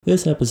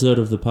This episode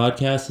of the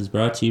podcast is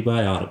brought to you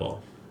by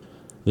Audible.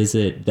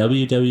 Visit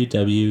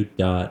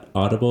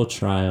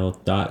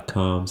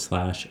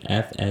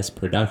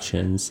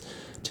www.audibletrial.com/fsproductions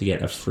to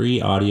get a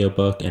free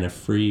audiobook and a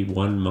free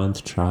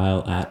 1-month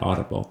trial at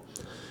Audible.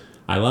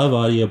 I love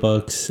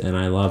audiobooks and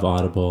I love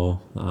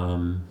Audible.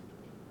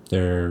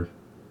 Their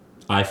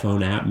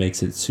iPhone app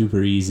makes it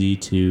super easy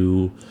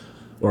to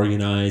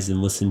organize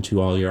and listen to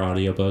all your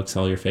audiobooks,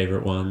 all your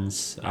favorite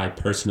ones. I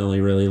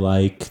personally really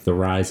like The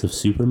Rise of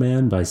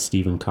Superman by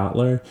Stephen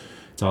Kotler.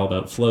 It's all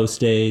about flow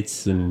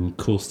states and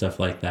cool stuff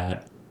like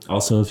that.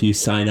 Also, if you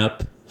sign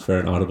up for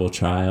an Audible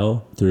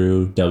trial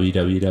through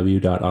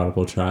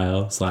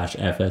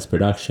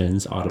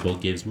www.audibletrial.com/fsproductions, Audible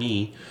gives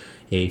me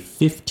a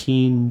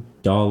 $15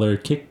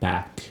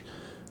 kickback.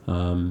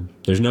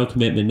 There's no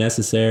commitment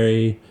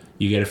necessary.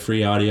 You get a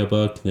free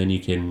audiobook, then you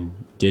can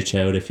ditch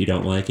out if you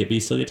don't like it, but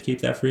you still get to keep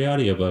that free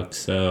audiobook.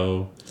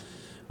 So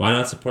why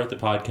not support the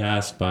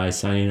podcast by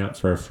signing up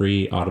for a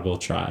free Audible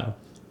trial?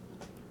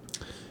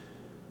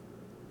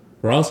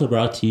 We're also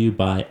brought to you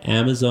by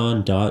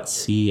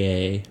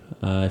Amazon.ca.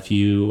 If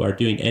you are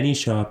doing any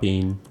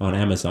shopping on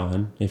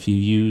Amazon, if you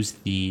use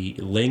the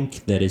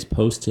link that is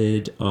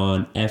posted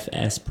on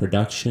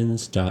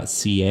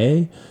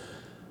fsproductions.ca,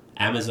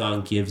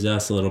 Amazon gives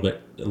us a little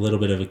bit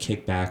of a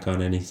kickback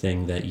on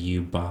anything that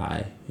you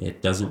buy. It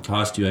doesn't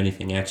cost you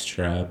anything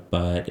extra,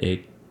 but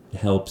it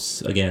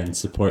helps, again,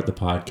 support the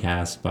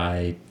podcast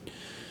by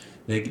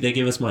they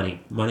give us money.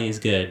 Money is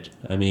good.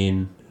 I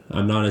mean,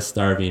 I'm not a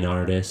starving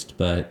artist,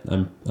 but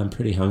I'm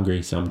pretty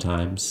hungry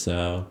sometimes,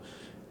 so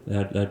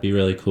that'd be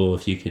really cool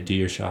if you could do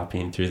your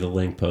shopping through the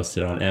link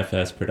posted on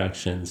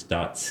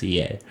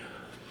fsproductions.ca.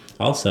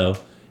 Also,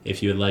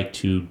 if you would like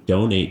to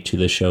donate to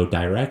the show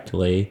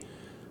directly,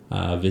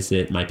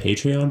 visit my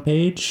Patreon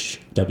page,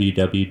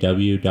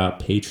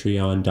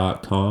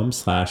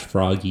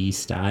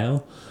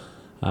 www.patreon.com/frogestyle.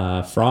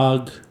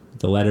 Frog,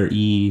 the letter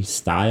E,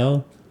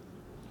 style.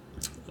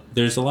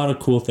 There's a lot of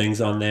cool things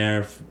on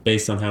there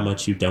based on how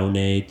much you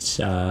donate.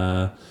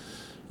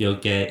 You'll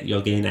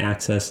gain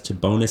access to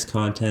bonus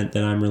content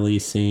that I'm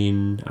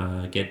releasing,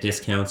 get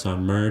discounts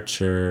on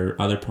merch or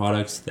other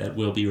products that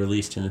will be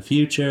released in the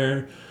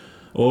future.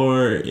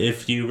 Or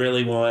if you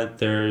really want,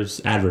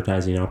 there's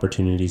advertising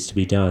opportunities to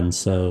be done.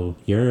 So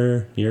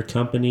your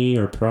company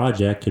or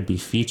project could be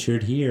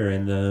featured here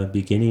in the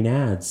beginning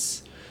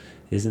ads.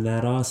 Isn't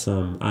that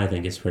awesome? I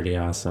think it's pretty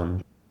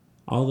awesome.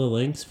 All the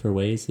links for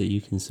ways that you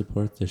can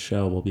support the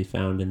show will be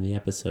found in the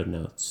episode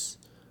notes.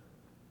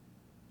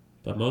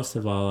 But most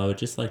of all, I would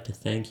just like to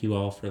thank you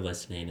all for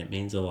listening. It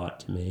means a lot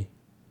to me.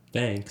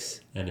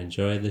 Thanks, and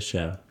enjoy the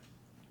show.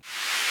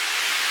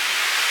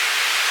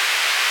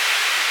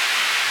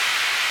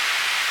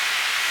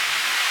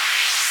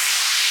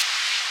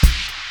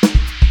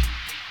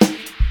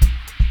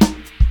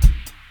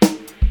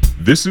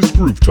 This is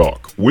Groove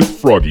Talk with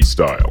Froggy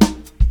Style.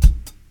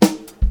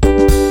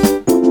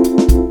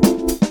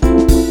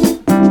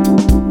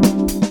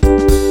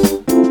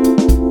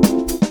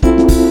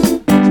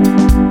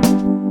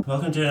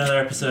 Welcome to another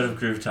episode of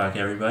Groove Talk,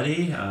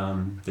 everybody.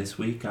 This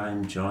week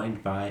I'm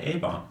joined by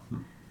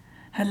A-Bomb.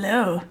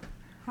 Hello.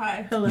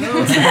 Hi. Hello.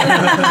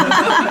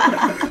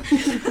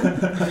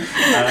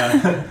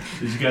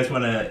 Did you guys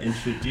want to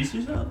introduce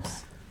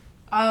yourselves?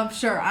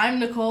 Sure. I'm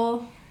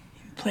Nicole.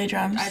 Play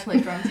drums. I play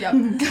drums, yep.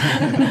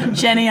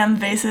 Jenny, I'm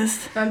the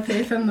bassist. I'm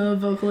Faith, I'm the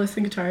vocalist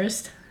and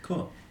guitarist.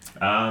 Cool.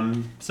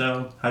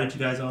 So how did you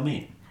guys all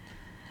meet?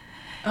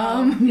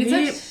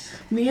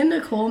 Me and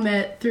Nicole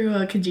met through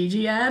a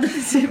Kijiji ad.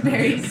 It's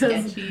very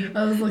sketchy.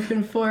 I was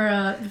looking for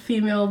a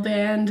female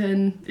band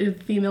and a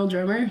female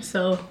drummer,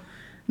 so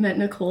met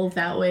Nicole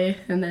that way,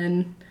 and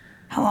then...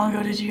 How long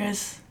ago did you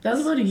guys... That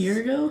was about a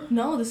year ago.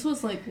 No, this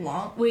was like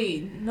long...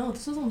 Wait, no,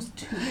 this was almost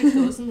 2 years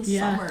ago. It was in the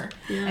summer.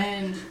 Yeah.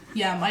 And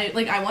yeah,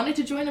 I wanted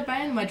to join a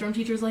band. My drum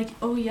teacher was like,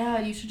 oh yeah,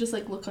 you should just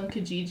look on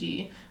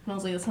Kijiji. And I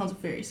was like, that sounds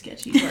very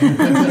sketchy, but let's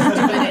just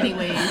do it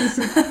anyways.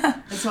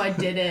 And so I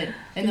did it.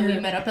 And then we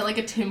met up at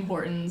a Tim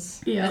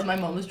Hortons. Yeah. As my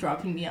mom was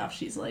dropping me off,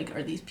 she's like,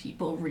 are these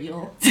people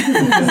real?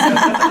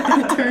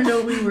 It turned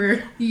out we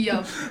were.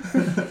 Yep.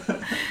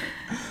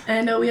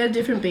 And we had a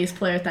different bass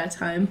player at that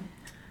time.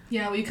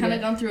 Yeah, we kind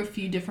of gone through a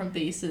few different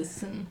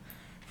bassists, and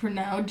for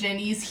now,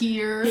 Jenny's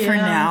here.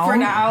 Yeah. For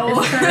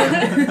now.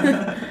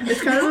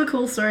 It's kind of a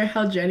cool story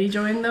how Jenny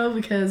joined, though,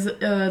 because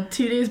 2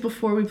 days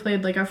before we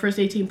played, our first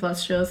 18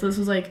 Plus show, so this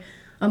was, a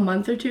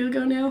month or two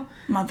ago now?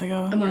 A month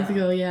ago. A month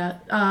ago, yeah.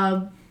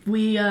 Our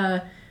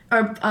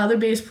other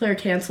bass player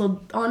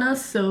canceled on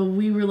us, so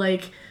we were,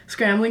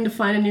 scrambling to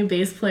find a new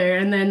bass player,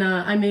 and then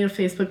I made a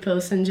Facebook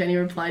post, and Jenny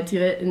replied to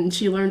it, and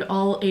she learned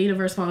all 8 of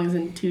our songs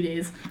in 2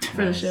 days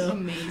for the show.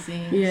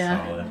 Amazing.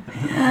 Yeah. Solid.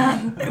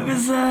 It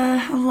was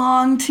a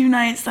long 2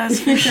 nights, that's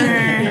for sure.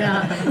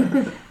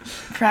 Yeah.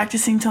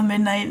 Practicing till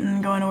midnight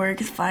and going to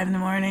work at 5 in the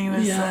morning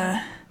was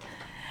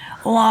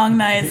long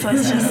nights,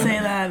 let's just say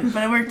that.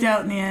 But it worked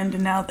out in the end,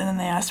 and then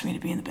they asked me to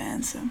be in the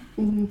band, so.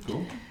 Mm-hmm.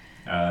 Cool.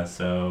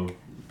 So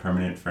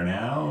permanent for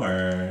now,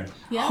 or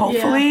Yeah.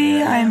 Hopefully,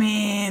 Yeah. I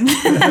mean,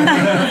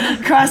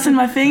 crossing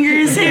my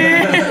fingers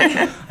here.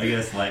 I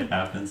guess life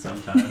happens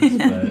sometimes.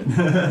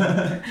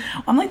 But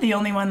I'm like the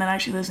only one that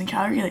actually lives in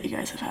Calgary that you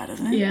guys have had,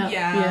 isn't it? Yeah.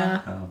 Yeah.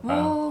 Yeah. oh, wow.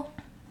 Well,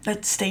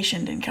 That's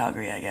stationed in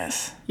Calgary, I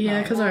guess.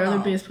 Yeah, because our Oh, other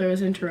wow. bass player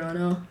was in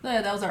Toronto.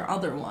 yeah, that was our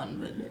other one,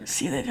 but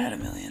See, they've had a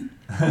million.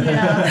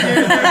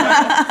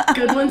 Yeah.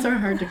 Good ones are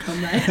hard to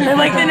come by. They're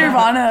like the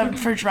Nirvana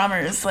for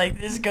drummers. Like,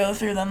 they just go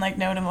through them like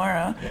no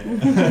tomorrow.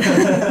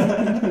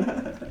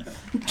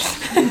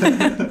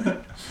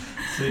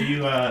 So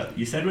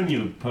you said when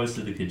you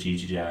posted the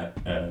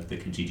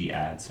Kijiji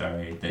ad,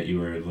 sorry, that you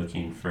were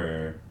looking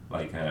for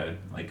like a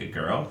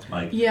girl,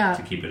 like Yeah.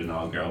 to keep it an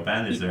all girl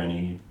band. Is there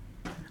any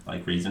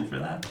like reason for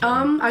that?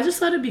 I just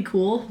thought it'd be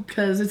cool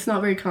because it's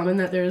not very common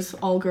that there's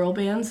all girl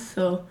bands.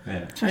 So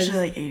Yeah. Especially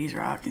like 80s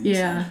rock and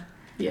yeah, stuff.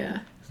 yeah.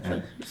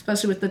 Yeah.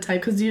 Especially with the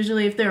type, because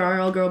usually if there are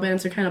all girl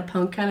bands, they're kind of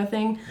punk kind of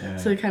thing. Yeah.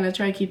 So they kind of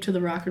try to keep to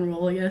the rock and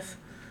roll, I guess.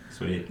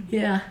 Sweet.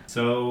 Yeah.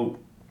 So,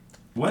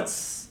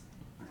 what's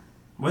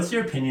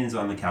your opinions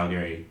on the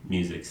Calgary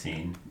music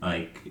scene?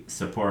 Like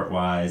support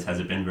wise,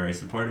 has it been very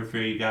supportive for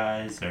you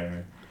guys,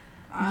 or?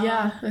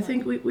 Yeah, I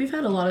think we've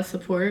had a lot of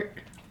support.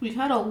 we've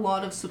had a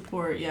lot of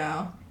support,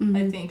 yeah.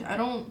 I think. I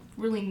don't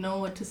really know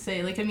what to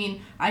say. Like, I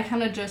mean, I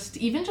kind of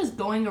even just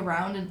going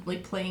around and,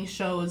 like, playing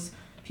shows,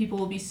 people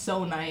will be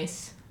so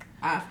nice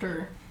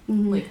after.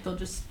 Like, they'll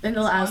just... And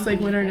they'll it's ask like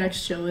when our unbelievable.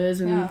 next show is,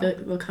 and Yeah.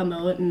 they'll come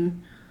out,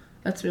 and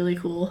that's really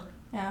cool.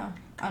 Yeah.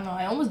 I don't know.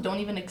 I almost don't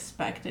even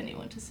expect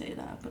anyone to say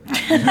that, but...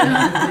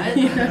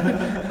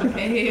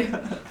 Okay.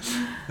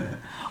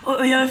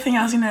 Well, the other thing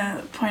I was going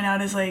to point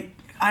out is, like,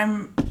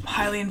 I'm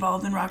highly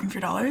involved in Rockin' for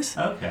Dollars.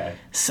 Okay.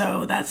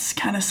 So that's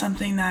kind of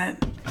something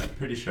that... I'm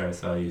pretty sure I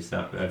saw you.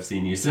 I've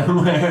seen you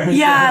somewhere.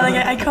 Yeah, like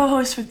I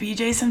co-host with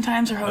BJ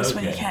sometimes, or host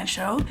when he Okay. can't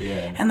show.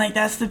 Yeah. And like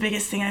that's the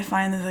biggest thing I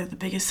find is like the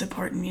biggest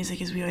support in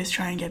music is we always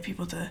try and get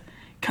people to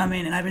come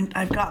in, and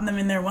I've gotten them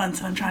in there once,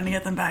 and I'm trying to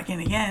get them back in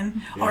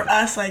again, or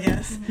us, I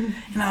guess.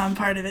 Now I'm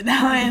part of it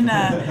now,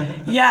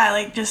 and yeah,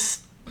 like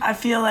just I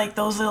feel like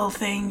those little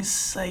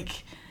things,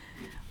 like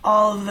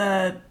all of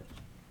the,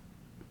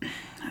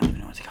 I don't even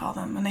know what to call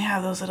them, when they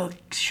have those little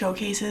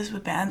showcases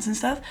with bands and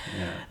stuff.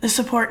 Yeah. The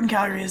support in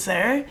Calgary is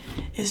there.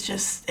 It's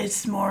just,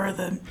 it's more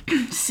the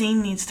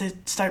scene needs to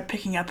start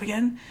picking up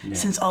again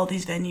since all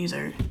these venues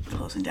are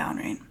closing down,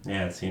 right?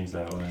 Yeah, it seems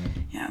that way.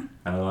 Yeah.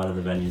 And a lot of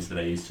the venues that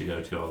I used to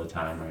go to all the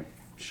time are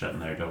shutting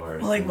their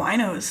doors. Well, like and-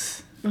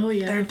 Winos, Oh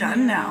yeah. they're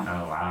done now.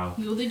 Oh wow.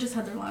 You know, they just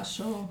had their last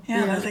show.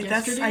 Yeah, Yeah. like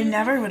that's, I Yesterday?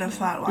 never would have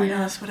thought Winos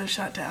Yeah. would have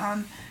shut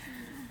down.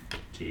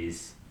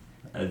 Jeez,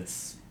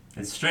 it's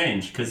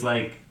strange because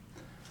like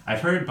I've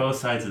heard both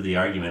sides of the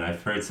argument.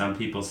 I've heard some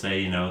people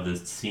say, you know, the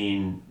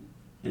scene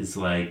is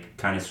like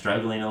kind of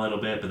struggling a little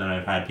bit, but then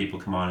I've had people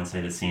come on and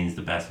say the scene's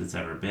the best it's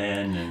ever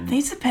been, I and think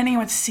it's depending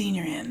on what scene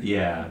you're in.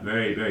 yeah,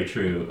 very very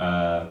true.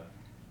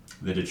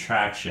 The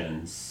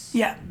Detractions,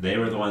 Yeah. they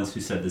were the ones who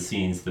said the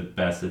scene's the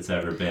best it's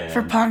ever been.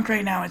 For punk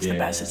right now, it's the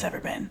best Yeah. it's ever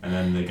been. And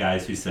then the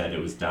guys who said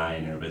it was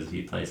dying or was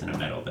he plays in a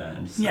metal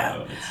band. So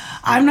Yeah. it's,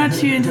 I'm not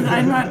too into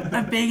I'm not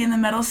that big in the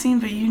metal scene,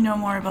 but you know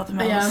more about the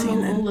metal Yeah, I'm scene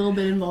a than... little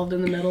bit involved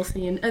in the metal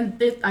scene,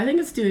 and I think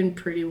it's doing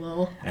pretty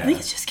well. I think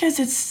it's just because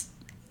it's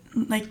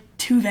like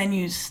 2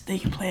 venues they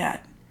can play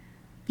at.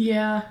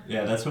 Yeah.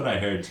 yeah, that's what I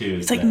heard too.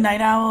 It's like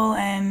Night Owl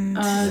and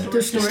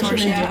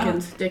Distortion yeah.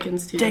 and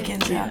Dickens too.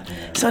 Dickens, yeah.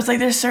 So it's like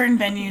there's certain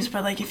venues,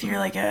 but like if you're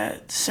like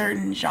a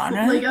certain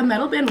genre, Like a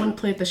metal band wouldn't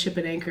play at the Ship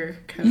and Anchor.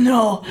 Kind of.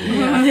 no,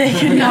 they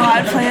could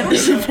not play at the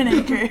Ship and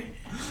Anchor.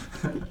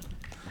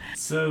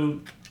 So,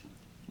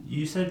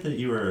 you said that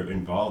you were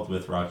involved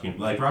with Rockin'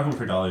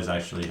 for Dollars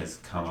actually has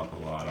come up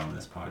a lot on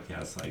this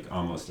podcast. Like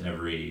almost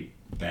every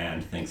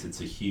band thinks it's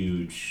a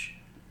huge,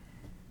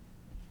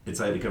 it's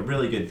like a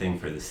really good thing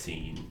for the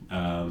scene.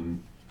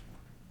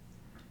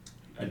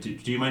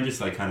 Do you mind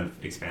just like kind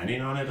of expanding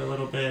on it a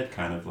little bit?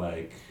 Kind of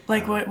like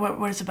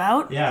what it's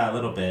about? yeah, a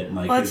little bit. And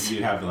like Well, 'cause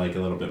you have like a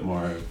little bit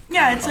more.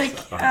 Yeah, it's like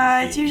stuff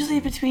behind the it's scenes. usually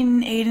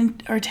between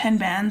 8 or 10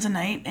 bands a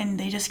night, and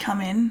they just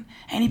come in.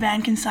 Any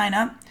band can sign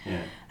up.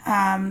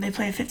 Yeah. They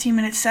play a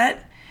 15-minute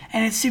set,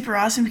 and it's super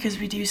awesome because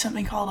we do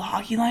something called a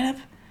hockey lineup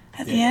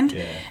at the end.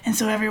 Yeah. And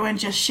so everyone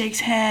just shakes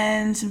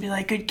hands and be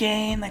like, good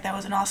game, like that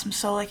was an awesome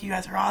show, like you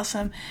guys are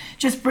awesome.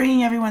 Just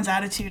bringing everyone's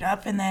attitude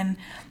up, and then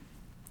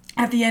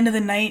at the end of the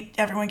night,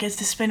 everyone gets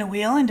to spin a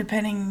wheel, and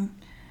depending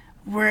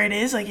where it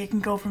is, like it can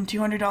go from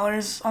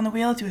 $200 on the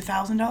wheel to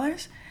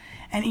 $1,000,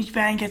 and each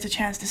band gets a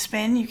chance to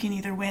spin. You can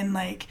either win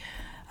like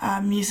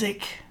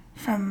music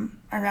from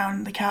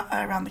around the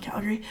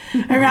Calgary,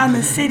 around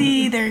the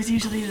city. There's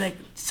usually like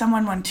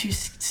someone won 2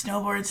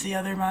 snowboards the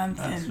other month,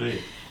 That's and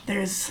sweet.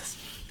 there's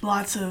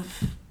lots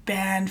of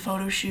band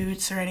photo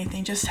shoots or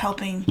anything, just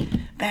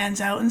helping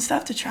bands out and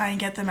stuff to try and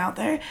get them out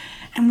there.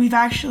 And we've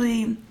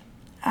actually,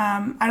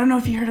 I don't know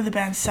if you heard of the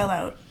band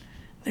Sellout.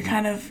 They're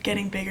kind of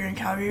getting bigger in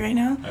Calgary right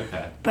now.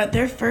 Okay. But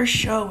their first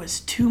show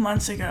was 2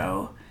 months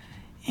ago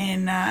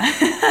in at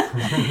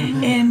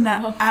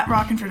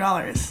Rockin' for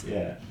Dollars.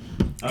 Yeah.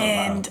 Oh,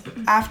 And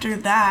wow. after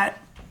that,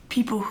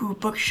 people who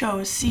book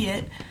shows see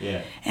it,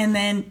 Yeah. and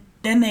then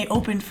they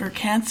opened for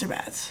Cancer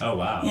Bats. Oh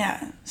wow.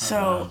 Yeah, so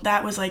wow.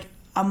 that was like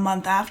a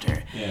month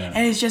after. Yeah.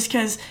 And it's just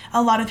because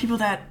a lot of people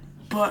that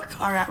book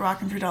are at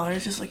Rockin' for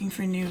Dollars just looking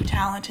for new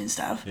talent and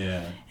stuff.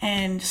 Yeah.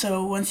 And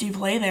so once you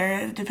play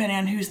there, depending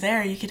on who's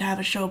there, you could have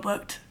a show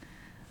booked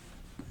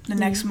the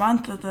next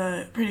month at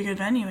the pretty good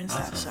venue and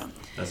stuff. Awesome. So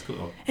That's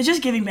cool. it's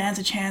just giving bands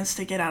a chance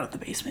to get out of the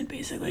basement,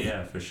 basically.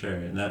 Yeah, for sure.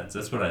 And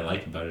that's what I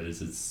like about it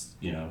is it's,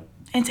 you know.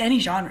 It's any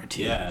genre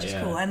too, Yeah, which is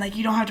yeah. cool. And like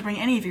you don't have to bring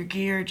any of your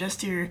gear,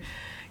 just your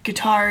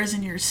guitars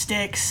and your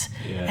sticks.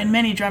 Yeah. And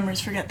many drummers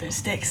forget their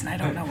sticks, and I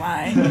don't know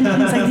why.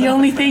 It's like the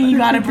only thing you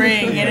gotta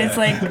bring. And it's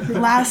like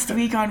last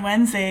week on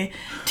Wednesday,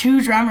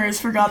 2 drummers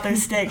forgot their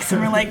sticks,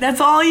 and we're like,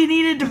 that's all you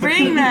needed to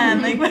bring,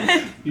 man. Like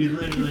what? You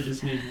literally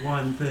just need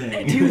one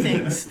thing. 2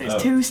 things.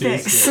 There's 2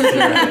 sticks.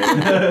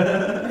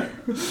 Right.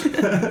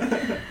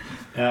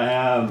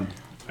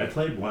 I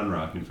played one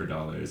Rockin' for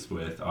Dollars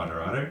with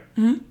Otter Otter.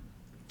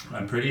 Mm-hmm.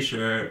 I'm pretty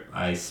sure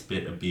I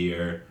spit a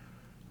beer.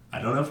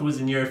 I don't know if it was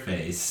in your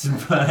face,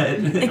 but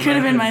It could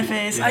have been my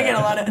face. Yeah. I get a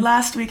lot of.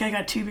 Last week I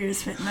got 2 beers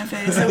spit in my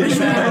face. I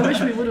wish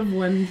we would have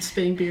won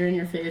spitting beer in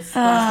your face.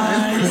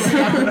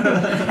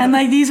 And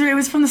like it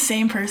was from the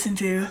same person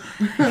too.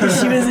 'Cause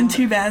she was in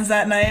 2 bands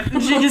that night,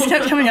 and she just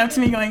kept coming up to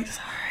me going,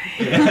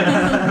 "Sorry,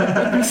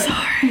 I'm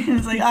sorry." And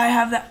it's like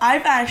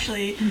I've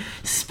actually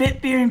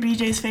spit beer in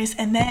BJ's face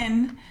and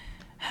then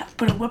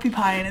put a whoopie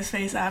pie in his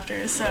face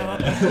after. So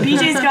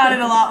BJ's got it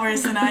a lot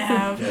worse than I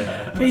have.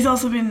 Yeah. But he's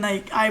also been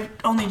like, I've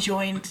only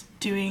joined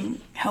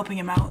helping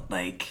him out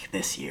like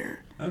this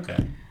year Okay.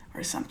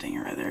 or something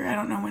or other. I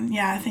don't know when.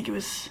 Yeah, I think it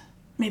was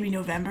maybe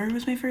November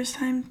was my first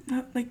time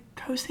like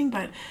hosting,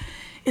 but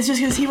it's just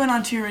because he went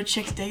on tour with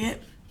Chicks Dig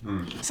It,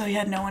 so he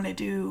had no one to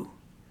do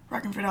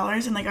Rockin' for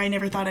Dollars, and like I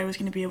never thought I was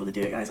gonna be able to do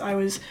it, guys.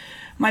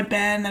 My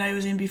band that I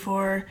was in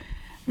before,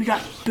 we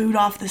got booed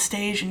off the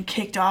stage and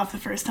kicked off the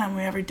first time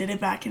we ever did it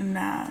back in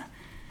I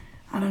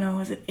don't know,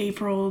 was it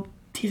April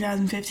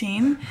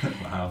 2015?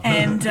 Wow.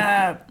 And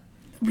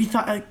we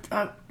thought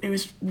it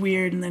was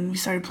weird, and then we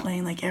started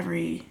playing like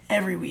every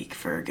week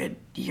for a good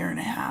year and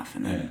a half,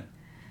 and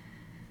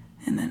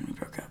then we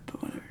broke up,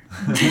 but whatever.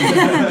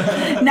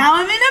 Now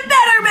I'm in a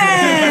better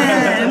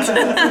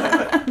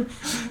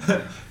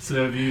band.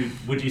 So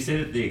would you say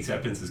that the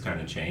acceptance has kind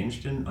of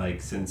changed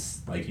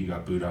since you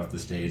got booed off the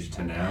stage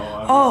to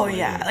now? Oh obviously?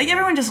 yeah, like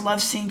everyone just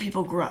loves seeing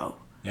people grow.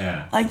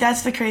 Yeah. Like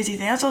that's the crazy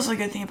thing. That's also a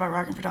good thing about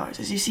Rockin' for Dollars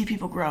is you see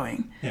people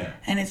growing. Yeah.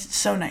 And it's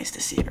so nice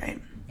to see, right?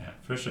 Yeah,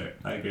 for sure.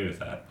 I agree with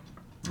that.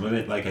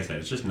 Like I said,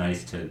 it's just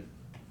nice to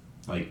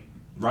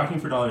Rocking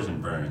for Dollars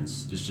in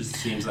Burns. It just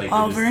seems like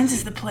Burns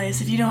is the place.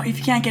 If you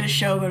can't get a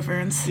show, go to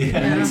Burns.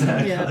 Yeah,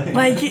 exactly. Yeah.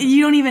 Like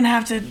you don't even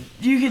have to.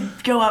 You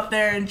could go up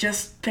there and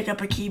just pick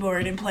up a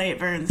keyboard and play at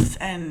Burns,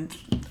 and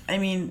I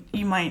mean,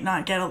 you might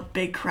not get a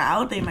big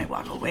crowd. They might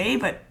walk away,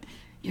 but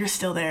you're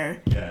still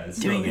there. Yeah, it's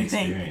doing still the your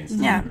thing. experience,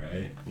 too, Yeah.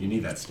 right? You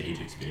need that stage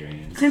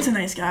experience. Clint's a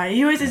nice guy.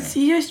 He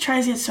always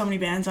tries to get so many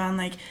bands on.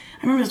 Like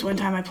I remember this one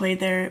time I played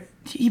there.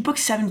 He booked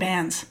 7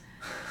 bands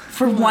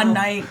for one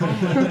night,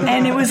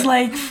 and it was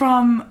like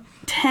from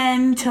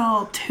 10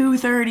 till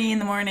 2:30 in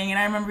the morning, and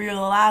I remember we were the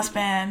last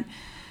band,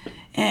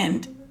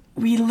 and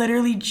we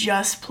literally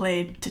just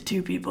played to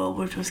 2 people,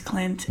 which was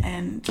Clint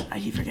and I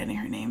keep forgetting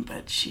her name,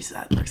 but she's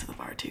works at the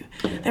bar too.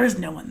 There was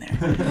no one there.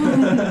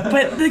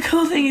 But the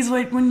cool thing is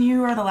when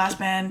you are the last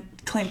band,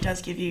 Clint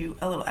does give you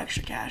a little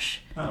extra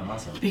cash Oh,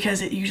 awesome.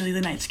 because usually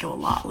the nights go a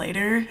lot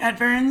later at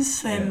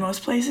Burns than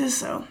most places.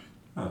 So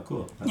Oh,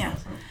 cool. That's Yeah.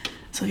 awesome.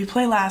 if you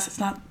play last, it's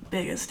not the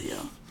biggest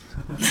deal.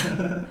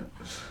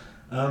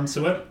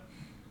 So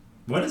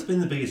what has been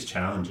the biggest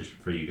challenge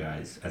for you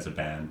guys as a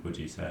band, would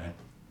you say?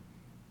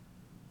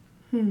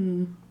 I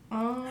don't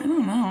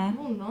know. I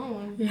don't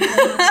know.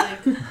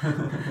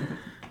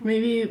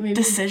 Maybe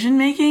Decision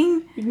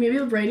making? maybe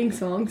writing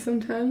songs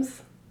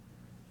sometimes.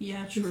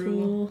 Yeah, It's true. a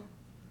little-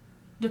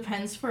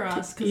 Depends for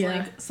us, because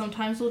Yeah.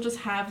 sometimes we'll just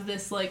have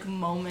this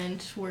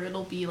moment where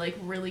it'll be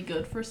really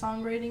good for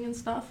songwriting and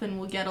stuff, and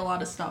we'll get a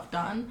lot of stuff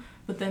done,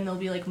 but then there'll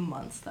be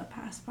months that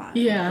pass by.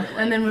 Yeah,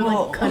 and then we're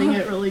Whoa. cutting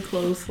it really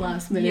close,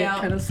 last minute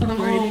kind of Oh,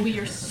 songwriting. we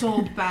are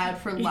so bad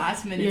for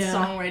last minute Yeah.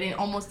 songwriting.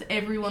 Almost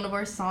every one of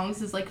our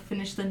songs is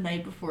finished the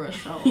night before a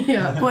show.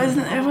 Yeah, It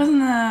wasn't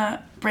the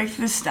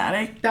Breakthrough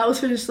Static? that was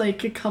finished a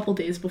couple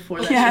days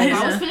before that. Yeah, show.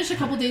 That was finished a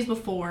couple days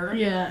before.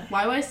 Yeah.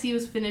 YYC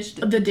was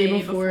finished The day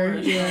before. a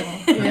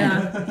Yeah. show.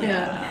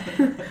 Yeah.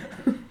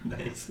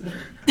 Nice.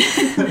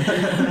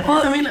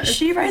 Well, I mean,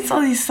 she writes all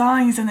these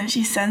songs and then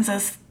she sends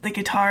us the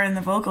guitar and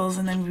the vocals,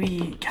 and then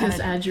we kind Just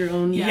of add your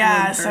own.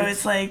 yeah. own So parts.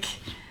 it's like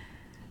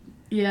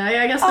Yeah,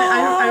 I guess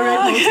I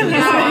write most of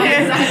the songs. yeah,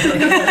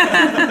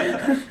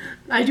 exactly.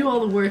 I do all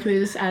the work. They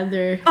just add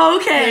their.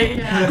 Okay.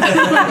 Yeah.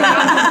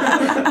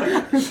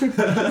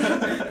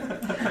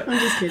 I'm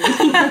just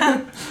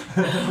kidding.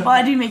 Well,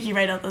 I do make you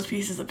write out those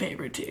pieces of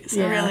paper too. So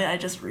Yeah. really, I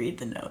just read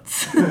the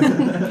notes.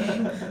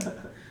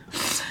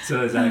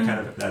 So is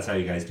that that's how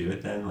you guys do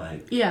it then?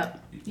 Like, Yeah.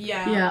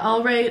 Yeah.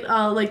 I'll write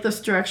like the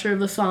structure of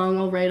the song.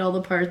 I'll write all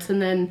the parts and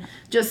then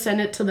just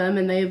send it to them,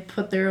 and they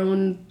put their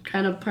own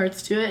kind of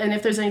parts to it. And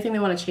if there's anything they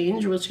want to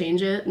change, we'll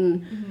change it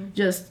and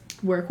just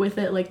work with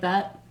it like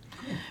that.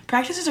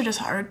 Practices are just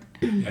hard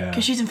yeah.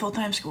 because she's in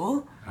full-time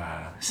school.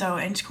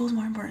 And school's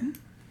more important.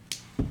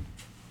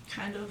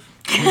 Kind of.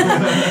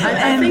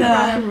 I think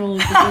rock and roll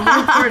is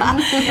really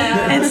important.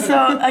 And so,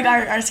 like,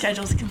 our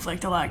schedules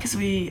conflict a lot because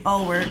we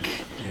all work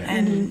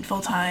and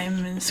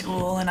full-time in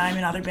school, and I'm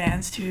in other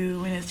bands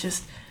too, and it's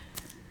just,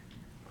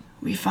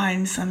 we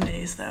find some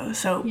days though.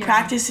 So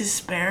practice is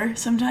spare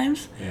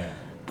sometimes,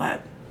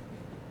 but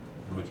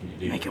what can you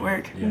do? make it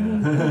work.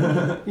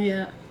 Yeah.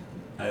 Yeah.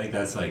 I think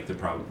that's like the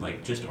problem.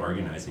 Like, just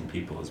organizing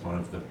people is one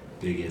of the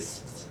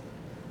biggest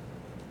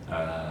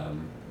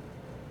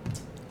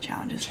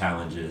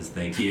challenges.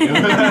 Thank you.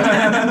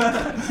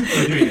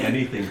 For doing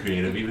anything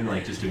creative, even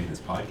like just doing this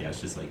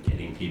podcast, just like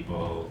getting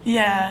people.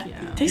 Yeah.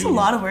 It takes a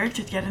lot of work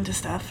to get into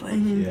stuff. Like,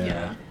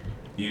 Yeah.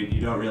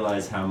 You don't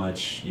realize how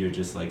much you're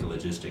just like a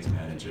logistics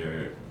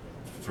manager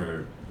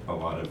for a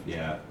lot of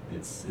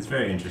it's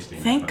very interesting.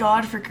 Thank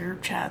God for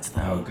group chats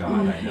though. Oh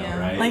God, I know,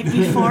 right? Like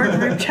before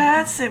group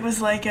chats, it was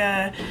like,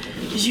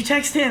 did you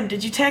text him?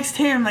 Did you text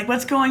him? Like,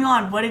 what's going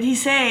on? What did he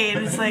say?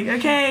 And it's like,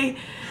 okay,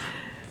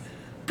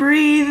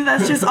 breathe.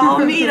 Let's just all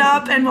meet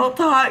up and we'll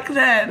talk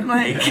then.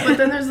 Like, But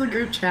then there's the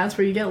group chats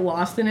where you get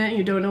lost in it and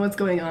you don't know what's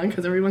going on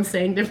because everyone's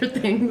saying different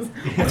things.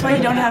 that's why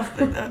you don't have.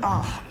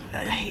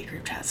 I hate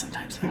group chats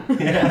sometimes.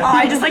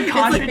 I just like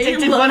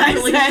contradicted what I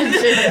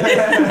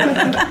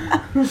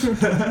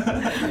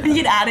said. You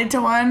get added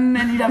to one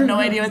and you'd have no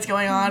idea what's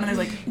going on, and there's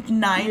like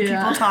 9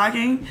 people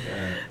talking.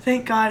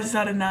 Thank God it's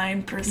not a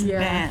 9-person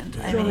band.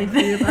 I Only mean,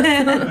 3 of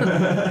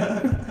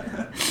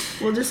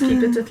us. We'll just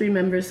keep it to 3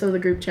 members so the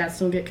group chats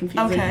don't get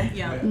confusing. okay.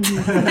 Yeah.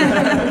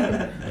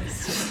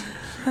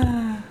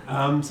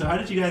 So how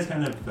did you guys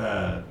kind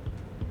of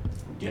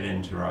get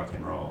into rock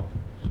and roll?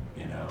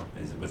 You know,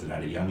 was it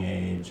at a young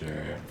age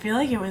or? I feel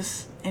like it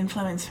was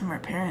influenced from our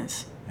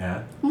parents,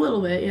 Yeah. A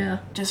little bit, yeah.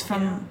 just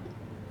from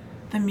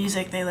the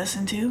music they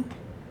listened to.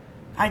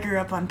 I grew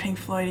up on Pink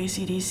Floyd,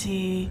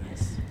 AC/DC.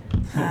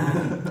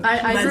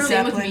 I Led grew Same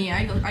up with Zeppelin. me.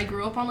 I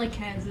grew up on like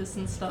Kansas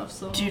and stuff,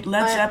 so. Dude,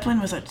 Led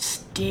Zeppelin was a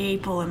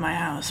staple in my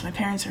house. My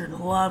parents are in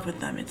love with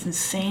them. It's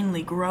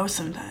insanely gross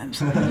sometimes.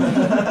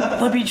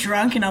 They'll be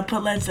drunk and I'll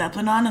put Led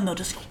Zeppelin on and they'll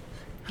just go,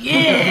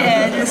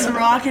 just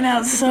rocking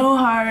out so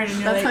hard.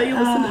 And you're That's like, how you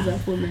listen to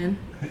Zeppelin, man.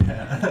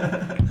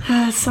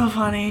 It's so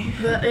funny.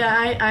 But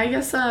yeah, I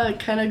guess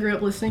kind of grew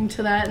up listening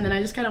to that, and then I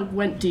just kind of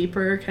went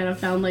deeper, kind of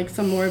found like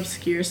some more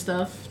obscure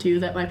stuff too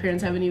that my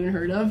parents haven't even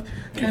heard of.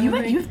 You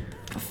have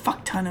a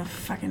fuck ton of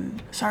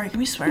fucking, sorry, can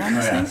we swear on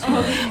this thing?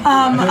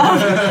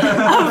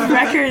 Yeah. Of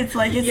records,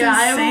 like, it's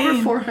I insane. have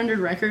over 400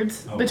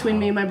 records between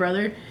me and my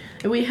brother.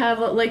 And we have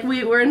like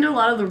we're into a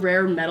lot of the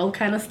rare metal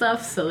kind of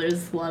stuff, so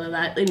there's a lot of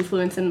that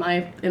influence in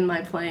my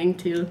playing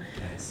too.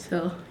 Nice.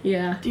 So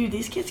yeah. Dude,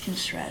 these kids can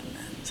shred, man.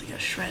 It's like a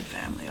shred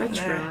family I over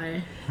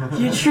there. try.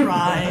 You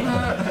try.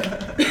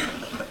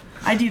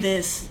 I do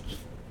this.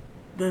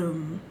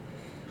 Boom.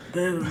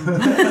 Boom.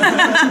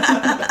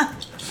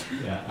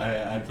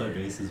 Yeah, I play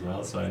bass as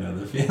well, so I know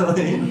the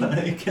feeling.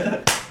 Like,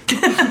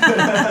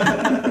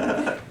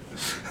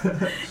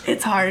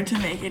 It's hard to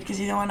make it because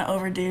you don't want to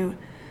overdo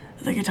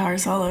the guitar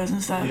solos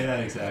and stuff. yeah,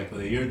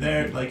 exactly. You're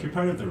there, like you're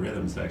part of the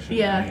rhythm section.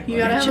 Yeah, right? you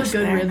Like, gotta have a just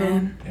good there, rhythm.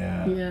 man.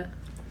 Yeah. Yeah.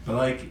 But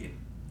like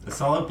a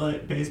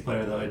solid bass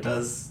player though, it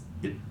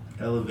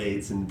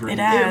elevates and brings.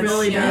 It adds. It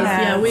really Yeah. does.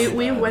 Yeah,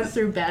 we It went does.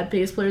 through bad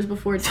bass players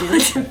before too.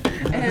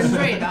 And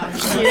straight up.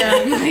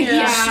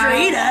 yeah.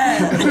 Straight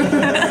up.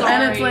 Sorry,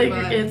 And it's like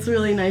but- it's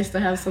really nice to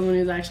have someone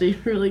who's actually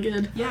really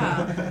good.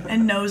 Yeah.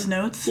 And knows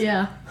notes.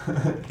 Yeah.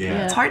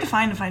 Yeah. It's hard to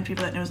find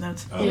people that knows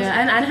notes. Oh, Yeah,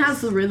 and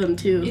has the rhythm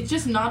too. It's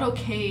just not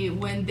okay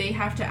when they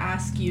have to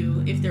ask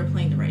you if they're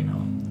playing the right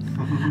note.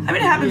 I mean,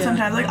 it happens Yeah.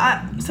 sometimes. Like,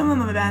 some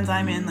of the bands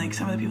I'm in, like,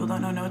 some of the people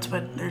don't know notes,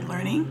 but they're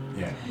learning.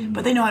 Yeah.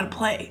 But they know how to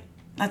play.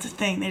 That's the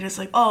thing. They're just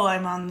like, oh,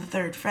 I'm on the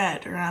 3rd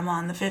fret, or I'm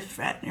on the 5th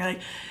fret. And you're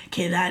like,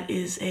 okay, that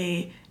is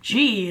a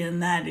G,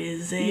 and that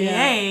is a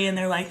A. And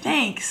they're like,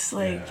 thanks.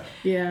 Like,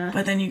 Yeah.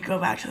 but then you go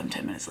back to them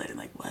 10 minutes later,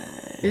 like, what?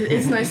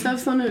 It's nice to have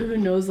someone who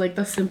knows like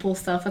the simple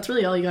stuff. That's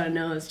really all you gotta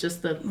know. Is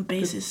just the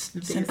Bass is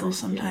simple basics,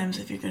 sometimes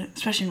if you're good,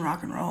 especially in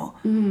rock and roll.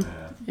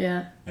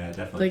 Yeah. Yeah,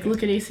 definitely. Like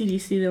look at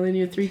AC/DC. They only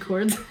knew 3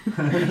 chords.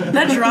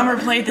 That drummer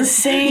played the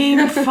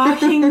same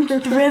fucking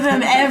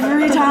rhythm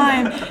every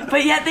time,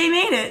 but yet they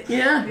made it.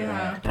 Yeah.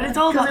 Yeah. But it's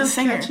all about the It's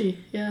singer. catchy.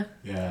 Yeah.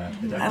 Yeah.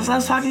 I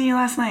was talking to you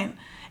last night.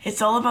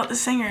 It's all about the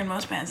singer in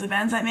most bands. The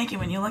bands that make it,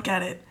 when you look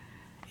at it,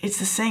 it's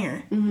the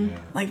singer. Mm-hmm. Yeah.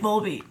 Like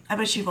Volbeat. I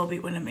bet you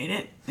Volbeat wouldn't have made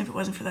it if it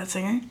wasn't for that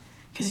singer.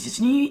 Because it's just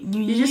you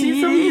You just need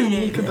something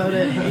unique about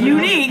it.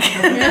 Unique.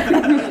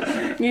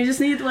 You just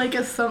need like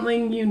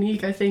something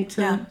unique. I think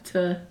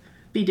to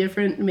be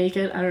different, make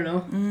it. I don't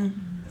know.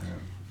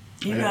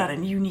 You got a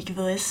unique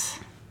voice.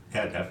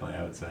 Yeah, definitely.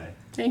 I would say.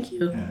 Thank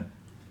you. Yeah.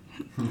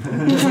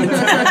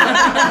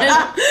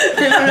 I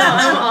don't know,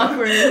 I'm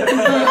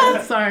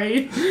awkward.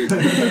 Sorry.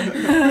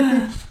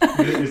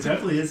 It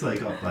definitely is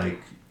like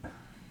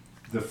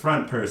the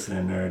front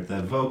person or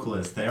the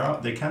vocalist. They're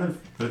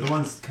the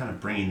ones kind of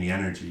bringing the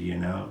energy, you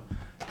know,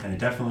 and it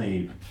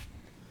definitely.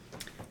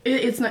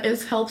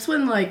 It helps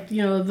when like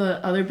the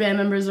other band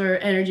members are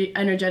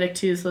energetic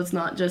too, so it's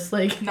not just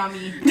like Not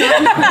me.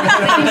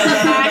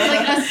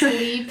 Like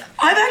asleep.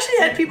 I've actually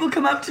had people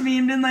come up to me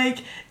and been like,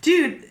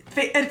 dude,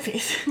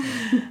 face.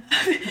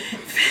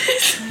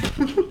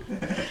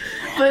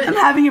 But I'm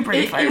having a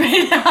brain fight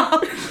right now.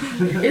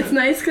 it's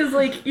nice because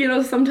like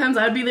sometimes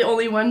I'd be the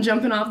only one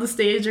jumping off the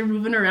stage or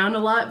moving around a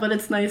lot, but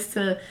it's nice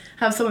to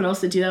have someone else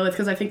to do that with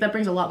because I think that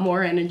brings a lot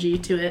more energy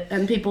to it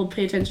and people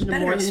pay attention to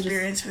Better more than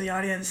experience for the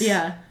audience.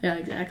 yeah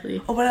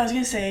exactly. Oh, what I was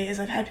gonna say is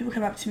I've had people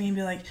come up to me and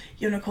be like,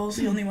 yo, Nicole's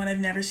the only one I've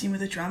never seen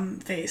with a drum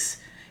face.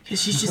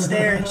 Because she's just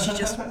there and she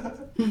just...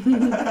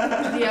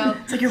 Yeah.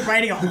 It's like you're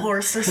riding a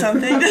horse or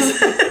something.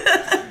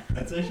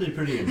 That's actually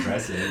pretty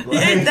impressive.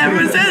 It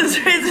never says,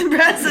 it's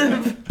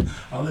impressive.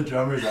 All the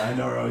drummers I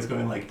know are always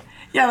going like...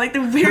 Yeah, like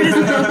the weirdest...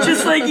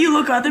 just like you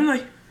look at them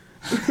like...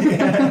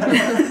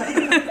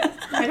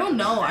 I don't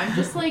know. I'm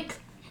just like...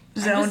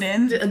 Zoned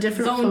in. A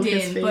different zoned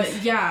focus in, face.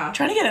 but yeah.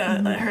 Trying to get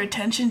her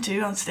attention too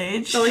on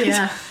stage. Oh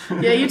yeah.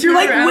 Yeah, you turn You're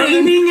like around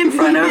waving in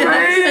front of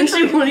her. and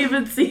she won't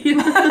even see.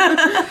 My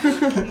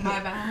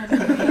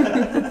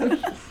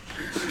bad.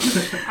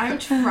 I'm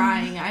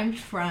trying.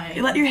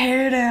 You let your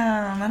hair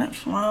down. Let it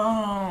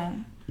flow.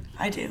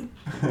 I do.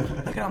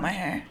 Look at all my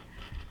hair.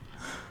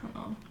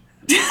 Oh.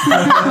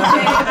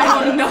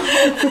 I don't know.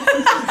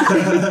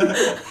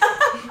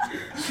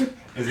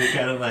 Is it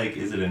kind of like,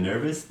 is it a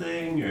nervous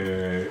thing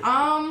or?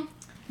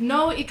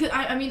 No, it could.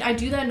 I mean, I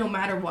do that no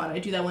matter what. I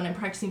do that when I'm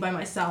practicing by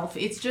myself.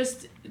 It's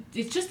just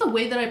the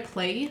way that I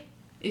play.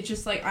 It's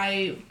just like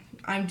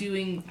I'm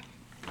doing.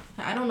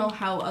 I don't know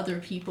how other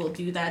people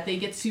do that. They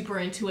get super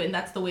into it, and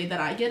that's the way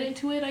that I get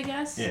into it, I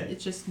guess. Yeah. It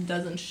just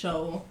doesn't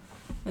show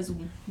as,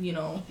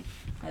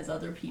 as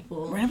other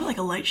people. We're gonna put like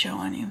a light show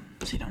on you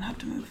so you don't have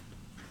to move.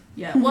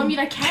 Yeah. Well, I mean,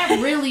 I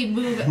can't really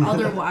move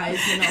otherwise,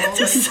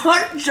 Just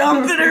start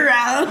jumping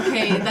around.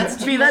 Okay,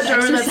 that's Be that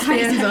drummer that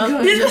stands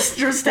up. You're just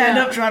a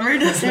stand-up drummer.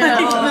 Just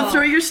like,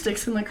 Throw your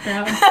sticks in the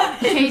crowd.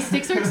 Okay,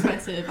 sticks are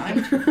expensive.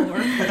 I'm too poor.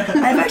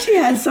 I've actually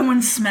had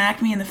someone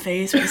smack me in the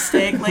face with a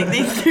stick. Like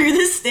they threw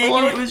the stick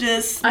and it was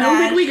just. I don't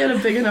think we get a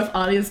big enough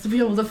audience to be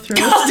able to throw a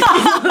stick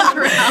in the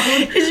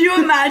crowd. Could you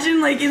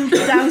imagine like in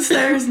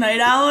downstairs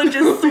Night Owl and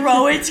just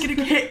throw it? It's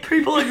gonna hit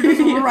people like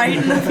right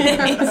in the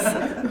face.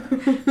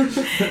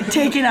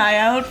 Take an eye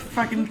out,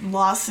 fucking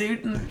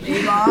lawsuit and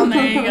A-Bomb,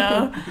 there you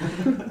go.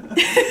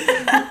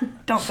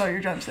 Don't throw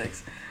your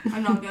drumsticks.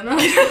 I'm not gonna.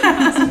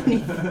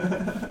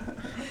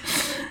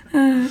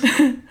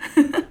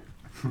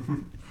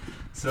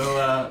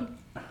 So,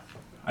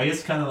 I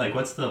guess kind of like,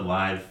 what's the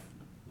live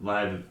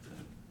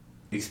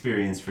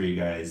experience for you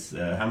guys?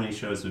 How many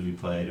shows have you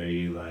played? Are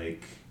you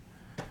like,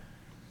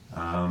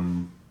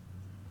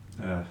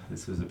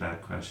 this was a bad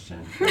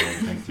question.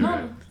 Think through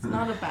it. It's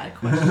not a bad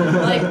question.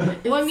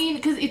 Like, well, I mean,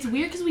 because it's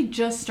weird because we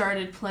just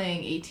started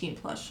playing 18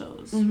 plus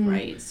shows,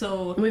 right?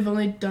 So We've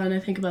only done, I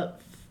think, about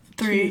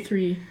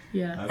three.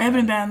 Yeah. Okay. I've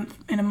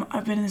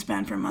been in this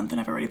band for a month and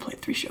I've already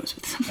played 3 shows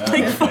with them.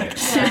 Okay.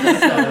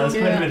 That was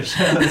quite a bit of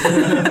shows.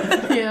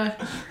 Yeah.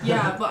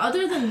 yeah, but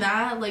other than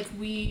that, like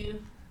we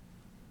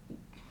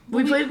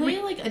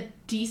play like a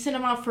decent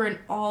amount for an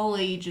all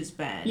ages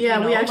band.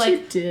 Yeah, we actually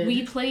like, did.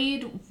 We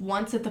played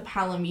once at the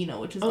Palomino,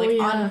 which is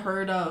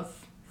unheard of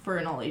for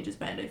an all ages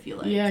band. I feel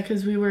like. Yeah,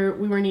 because we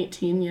weren't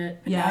 18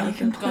 yet. But now you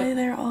can play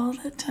there all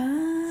the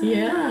time.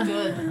 Yeah.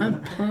 Good.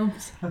 I'm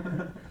pumped.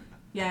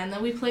 Yeah, and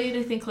then we played,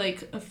 I think,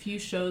 like a few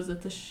shows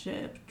at the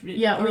Ship.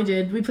 Yeah, we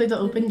did. We played the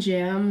open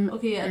jam.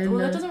 Okay, yeah. Well,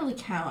 that doesn't really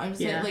count. I'm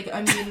just saying, like,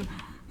 I mean,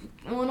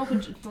 well, an open.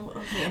 Okay,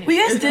 anyway. Well,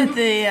 you guys did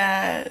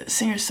the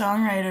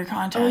singer-songwriter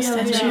contest,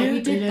 didn't yeah, you?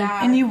 We did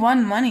that. And you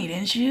won money,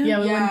 didn't you? Yeah,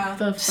 we Yeah. won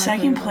the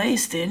Second 500.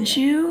 place, didn't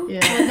you?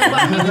 Yeah. No,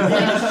 but I mean, we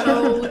played a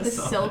show with the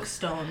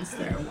Silkstones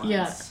there once.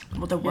 Yeah.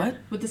 Well, the what?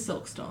 With the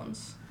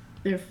Silkstones.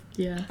 Yeah.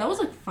 That was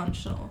like a fun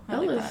show. I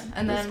like that.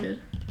 And that was then good.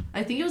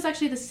 I think it was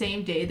actually the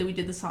same day that we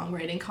did the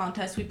songwriting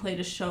contest. We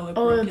played a show at At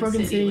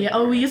Broken City. later. Yeah.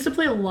 Oh, we used to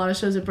play a lot of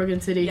shows at Broken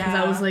City because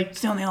that was like.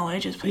 It's the only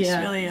all-ages place, Yeah.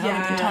 really. Yeah,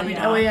 Yeah, Tommy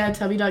yeah. Dog. Oh yeah,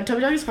 Tubby Dog. Tubby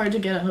Dog is hard to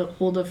get a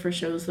hold of for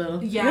shows though.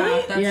 Yeah,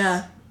 Really? that's,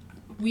 Yeah.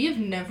 We have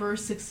never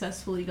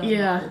successfully gotten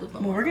Yeah. a hold of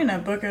them. Well, we're gonna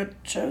book a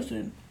show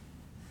soon.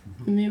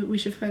 Maybe we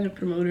should find a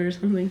promoter or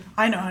something.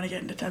 I know how to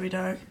get into Tubby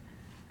Dog.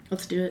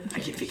 Let's do it. I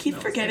keep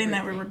forgetting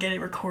that we're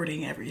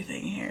recording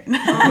everything here.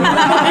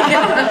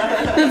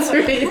 That's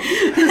right.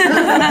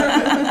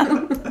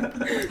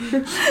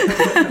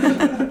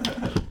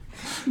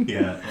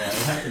 Yeah, it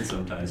happens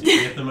sometimes. You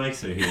forget the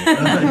mics are here.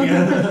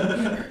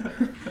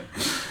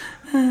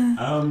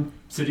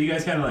 So do you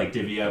guys kind of like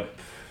divvy up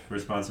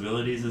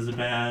responsibilities as a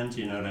band?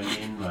 You know what I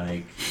mean?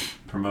 Like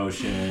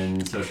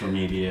promotion, social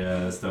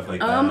media, stuff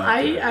like that.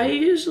 I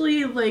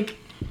usually like,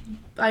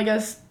 I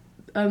guess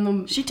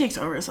She takes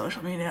over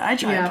social media. I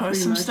try Yeah, and post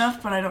pretty some much.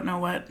 stuff, but I don't know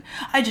what.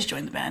 I just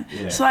joined the band,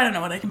 Yeah. so I don't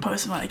know what I can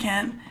post and what I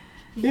can't.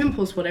 You can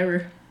post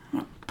whatever.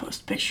 I'll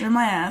post a picture of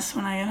my ass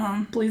when I get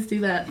home. Please do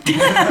that.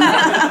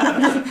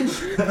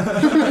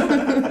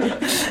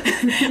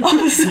 All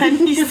of a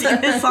sudden, you see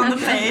this on the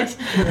page.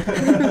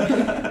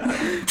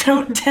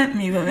 Don't tempt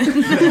me,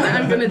 women.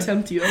 I'm gonna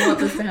tempt you. I want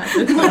this to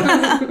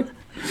happen.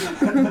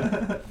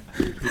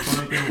 People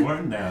are getting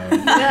warned now.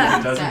 Yeah.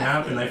 If it doesn't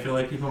happen, I feel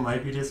like people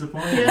might be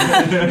disappointed.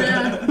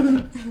 Yeah.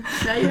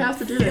 Now you have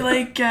to do I feel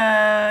it. like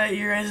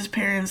your guys'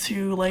 parents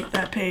who like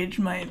that page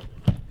might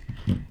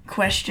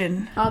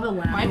question. Oh, the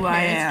My laugh. Who I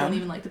parents am. don't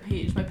even like the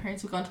page. My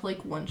parents have gone to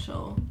like one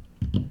show.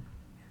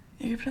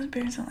 Your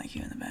parents don't like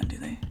you in the band, do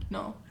they?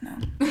 No. No.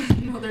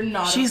 No, they're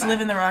not. a She's fan.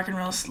 living the rock and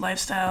roll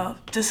lifestyle,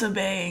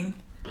 disobeying.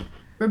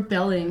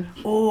 Rebelling.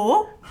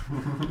 Oh,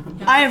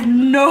 I have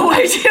no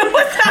idea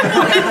what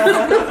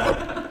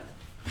that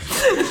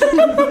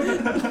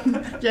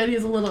Jenny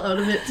is a little out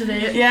of it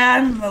today. was. Yeah,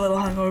 I'm a little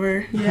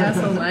hungover. Yeah,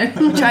 so am I.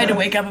 Tried to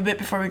wake up a bit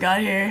before we got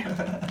here.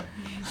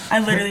 I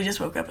literally just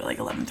woke up at like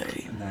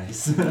 11:30.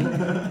 Nice.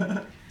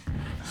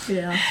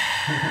 Yeah.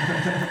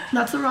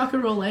 That's the rock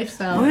and roll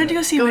lifestyle. We went to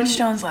go see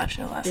Witchstone's last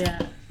show last night.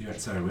 Yeah. You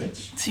went, sorry,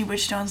 which? See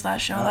Witchstone's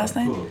last show last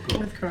night. Cool, cool.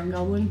 With Crown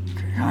Goblin.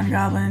 Ron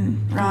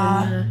Goblin,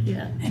 Raw,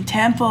 Yeah. and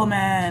Temple,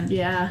 man.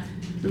 Yeah.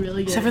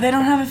 Really good. Except for they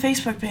don't have a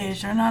Facebook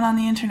page. They're not on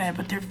the internet,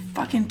 but they're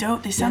fucking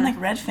dope. They sound Yeah.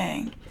 like Red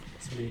Fang.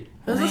 Sweet.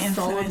 It was Really a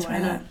solid influenced by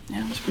lineup. that.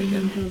 Yeah, it was pretty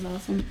good. It was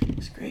awesome. It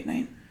was a great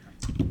night.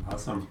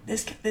 Awesome.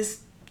 This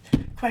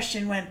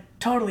question went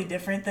totally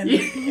different than it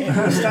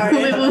Wait,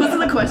 started. what was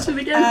the question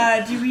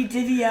again? Do we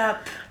divvy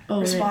up Oh,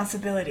 right.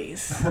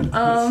 responsibilities?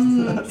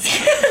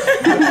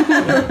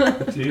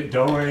 Dude,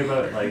 don't worry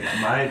about, like,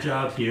 my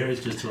job here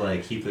is just to,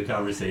 like, keep the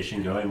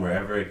conversation going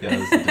wherever it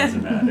goes. It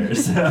doesn't matter.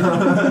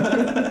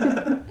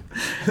 So.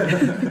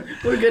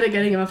 We're good at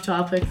getting off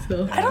topic,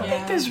 so. I don't think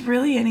Yeah. there's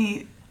really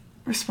any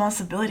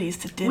responsibilities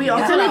to divvy We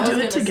all up. kind I of was do it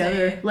gonna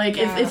together. say, Like,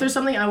 yeah. if there's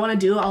something I want to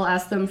do, I'll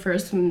ask them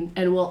first, and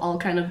we'll all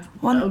kind of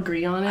Well,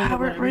 agree on it. or We're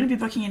whatever. going to be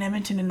booking in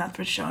Edmonton in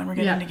Nuthridge show, and we're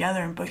getting Yeah.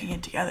 together and booking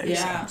it together.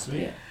 Yeah.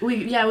 Sweet.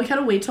 We kind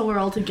of wait till we're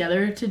all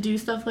together to do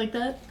stuff like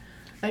that.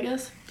 I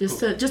guess just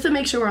to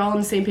make sure we're all on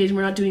the same page and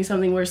we're not doing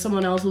something where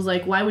someone else was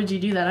like, "Why would you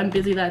do that? I'm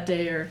busy that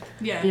day," or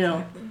Yeah. you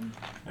know.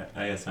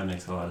 I guess that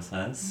makes a lot of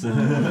sense.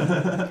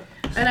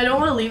 And I don't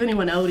want to leave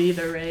anyone out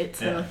either, right?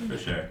 So Yeah, for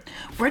sure.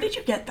 Where did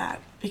you get that?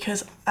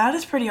 Because that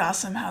is pretty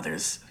awesome how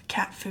there's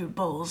cat food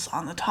bowls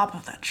on the top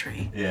of that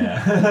tree.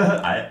 Yeah.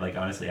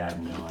 Honestly, I have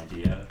no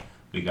idea.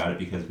 We got it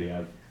because we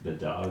have the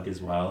dog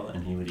as well,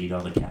 and he would eat all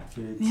the cat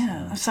food.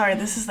 Yeah, I'm sorry,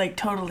 this is like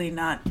totally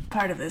not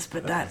part of this,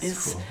 but that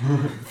That's is cool.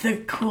 the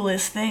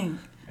coolest thing.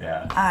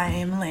 Yeah. I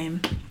am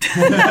lame.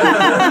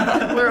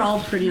 we're all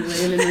pretty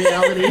lame in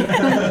reality.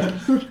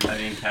 I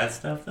mean, cat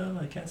stuff, though,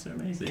 like, cats are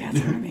amazing. Cats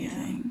are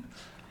amazing.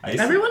 I used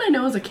to- Everyone I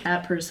know is a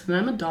cat person.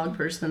 I'm a dog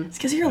person. It's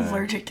because you're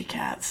allergic to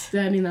cats.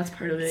 Yeah, I mean that's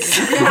part of it.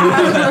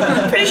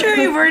 Pretty sure if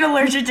you weren't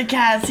allergic to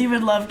cats, you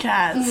would love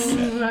cats.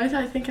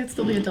 I think I'd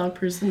still be a dog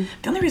person.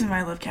 The only reason why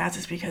I love cats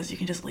is because you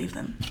can just leave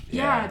them.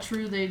 Yeah,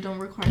 true. They don't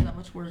require that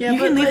much work. Yeah, You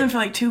but, can leave like, them for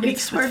like 2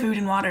 weeks it's with hard- food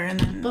and water, and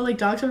then But like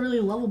dogs are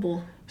really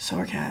lovable. so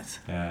are cats.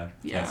 Yeah,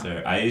 Yeah. cats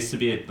are. I used to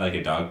be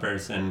a dog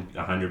person,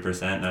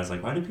 100%, and I was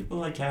like, why do people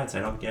like cats? I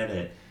don't get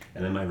it.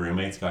 And then my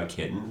roommates got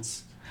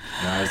kittens,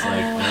 and I was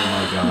like, oh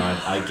my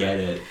god, I get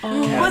it.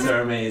 Cats Well,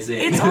 are amazing.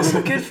 It's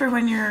also good for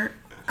when you're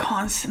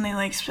constantly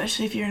like,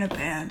 especially if you're in a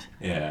band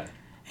Yeah,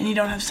 and you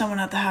don't have someone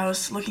at the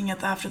house looking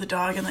at after the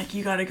dog, and like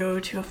you got to go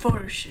to a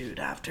photo shoot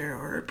after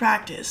or a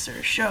practice or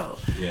a show.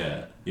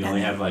 yeah. You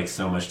only have like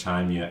so much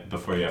time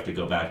before you have to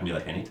go back and be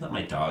like, I need to let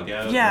my dog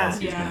out. or Yeah. else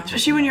he's Yeah. gonna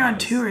Especially when you're on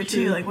house. tour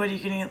too. True. Like, what are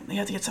you gonna? You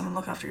have to get someone to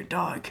look after your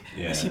dog.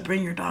 Yeah. So you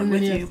bring your dog And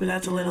with then you you, have but to-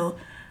 that's a little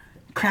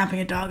cramping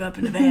a dog up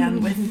in a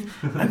van with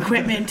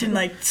equipment and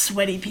like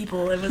sweaty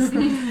people. It's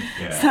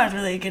Yeah. not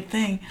really a good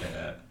thing.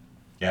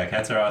 Yeah,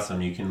 cats are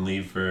awesome. You can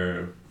leave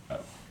for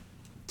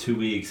 2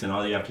 weeks, and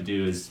all you have to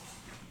do is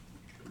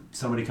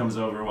somebody comes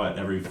over,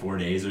 every 4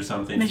 days or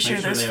something. Make Just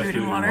sure there's they have food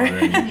and water.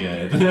 and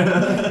you're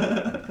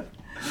good.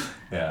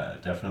 Yeah,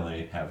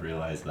 definitely have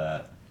realized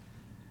that.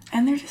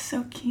 And they're just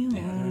so cute.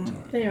 Yeah, they're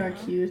adorable. They are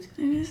cute.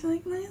 They're just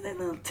like their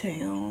little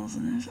tails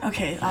and there's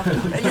okay. Off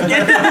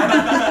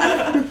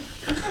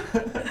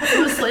It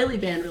was slightly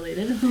band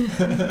related.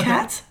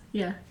 Cats?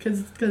 Yeah,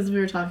 because we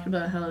were talking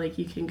about how like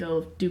you can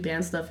go do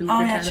band stuff in Oh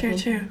your yeah, cat at true, home.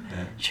 true,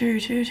 Yeah. true,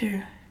 true,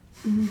 true.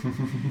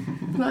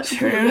 Not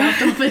True.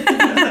 completely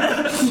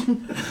off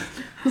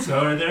topic. So,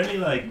 are there any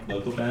like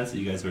local bands that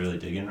you guys are really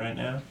digging right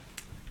now?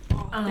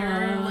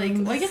 They're like,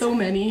 well, I guess so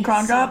many.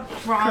 Crown Gob?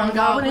 Crown Goblin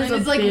Goblin is a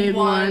is like big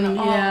one. one,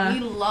 Oh, yeah. we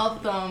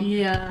love them.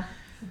 Yeah,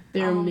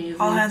 they're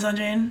amazing. All Hands on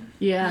Jane.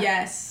 Yeah.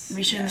 Yes.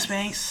 Misha and the yes.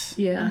 Spanks.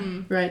 Yeah.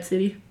 Right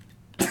City.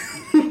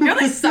 You're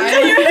like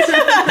silent.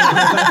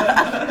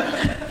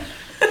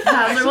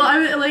 Well, I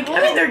mean, like,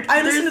 I mean,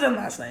 I listened to them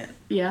last night.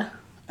 yeah,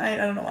 I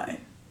don't know why.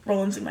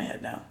 Roland's in my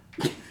head now.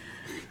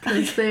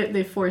 because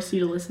they force you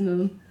to listen to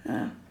them.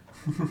 Yeah.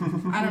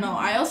 I don't know.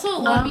 I also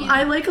love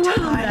I like a lot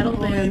of the metal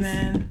Boy, bands.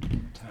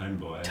 man. Time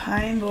Boy.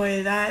 Time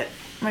Boy, that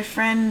my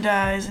friend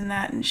is in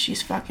that, and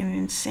she's fucking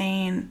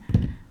insane.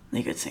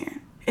 Really good singer.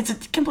 It's a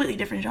completely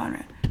different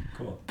genre,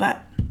 Cool.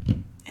 but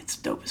it's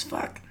dope as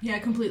fuck. Yeah,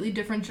 completely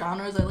different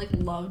genres. I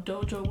love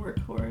Dojo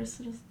Workhorse.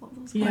 I just love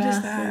those. Yeah,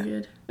 is that? so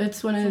good.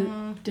 It's one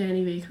of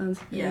Danny Bacon's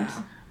bands.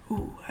 Yeah.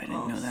 Ooh, I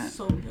didn't know that.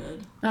 So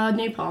good.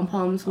 Napalm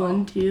Palm's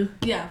one too.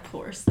 Yeah, of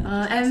course.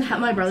 And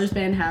my brother's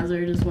band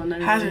Hazard is one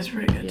that I Hazard's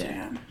really- pretty good too.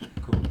 Yeah.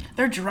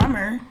 Their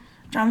drummer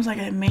drums like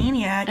a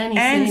maniac And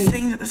and, he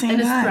sings at the same And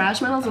his time.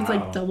 thrash metal, so it's Wow.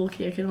 like double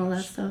kick and all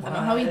that stuff. I don't know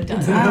how he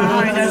does it. I don't know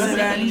how he does it,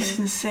 man. He's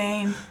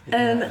insane.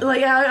 And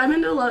like I'm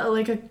into a lot,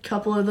 like a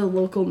couple of the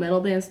local metal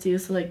bands too,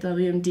 so like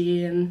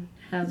WMD and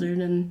Hazard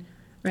and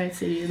Riot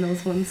City and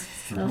those ones.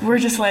 So. We're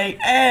just like,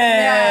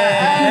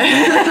 eh.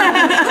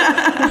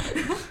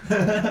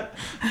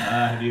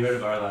 Have you heard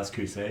of Our Last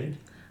Crusade?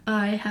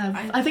 I have.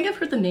 I think I've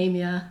heard the name.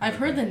 Yeah. I've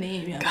heard the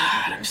name, yeah.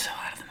 God, I'm so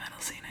out of the metal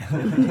scene.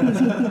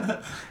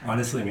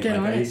 Honestly, Get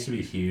on I it. used to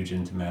be huge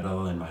into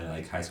metal in my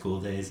like high school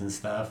days and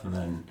stuff, and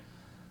then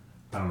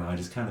I don't know, I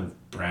just kind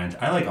of branched.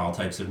 I like all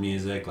types of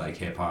music, like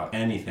hip hop,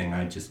 anything.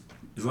 I just,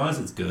 as long as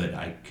it's good,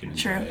 I can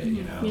enjoy Sure. it.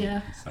 You know.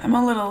 Yeah. So, I'm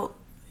a little.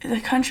 The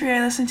country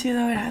I listen to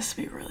though, it has to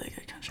be really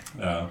good country.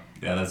 oh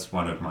yeah, that's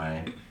one of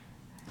my.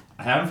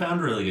 I haven't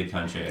found really good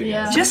country. I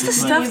Yeah. guess. Just the It's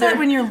stuff my- that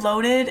when you're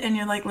loaded and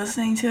you're like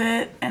listening to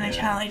it and it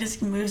Yeah. kind of like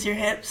just moves your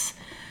hips.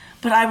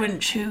 But I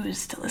wouldn't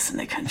choose to listen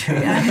to country.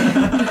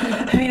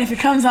 I mean, if it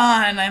comes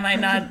on, I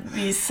might not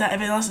be sad.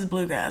 If it else is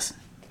bluegrass.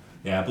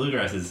 Yeah,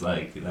 bluegrass is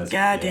like that's.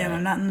 God yeah. damn,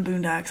 I'm not in the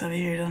boondocks over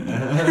here. Don't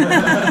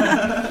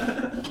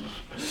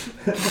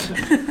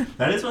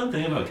That is one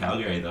thing about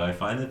Calgary, though. I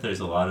find that there's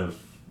a lot of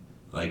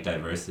like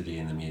diversity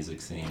in the music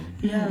scene.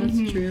 Yeah, that's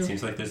It true.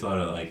 seems like there's a lot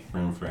of like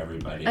room for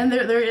everybody. And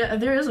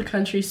there is a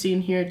country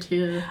scene here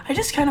too. I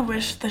just kind of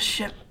wish the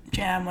ship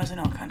jam wasn't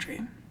all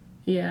country.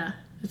 Yeah,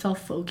 it's all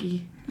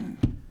folky.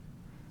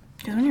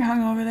 Because when you're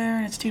hung over there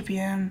and it's 2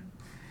 p.m.,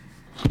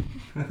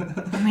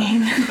 I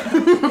mean,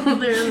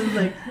 There's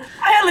like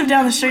I live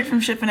down the street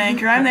from Ship and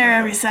Anchor. I'm there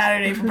every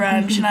Saturday for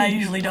brunch, and I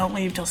usually don't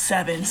leave till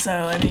 7. So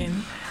I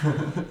mean,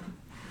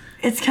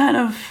 it's kind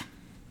of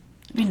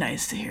it'd be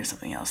nice to hear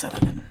something else other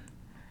than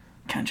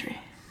country.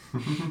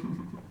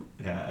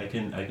 Yeah, I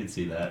could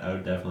see that. I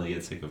would definitely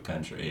get sick of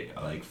country,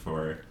 like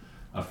for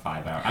a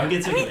 5 hour. I would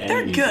get sick mean, of any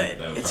they're music good.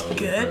 though, It's probably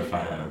good. for a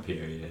 5 hour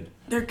period.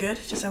 They're good.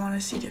 It's just I want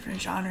to see different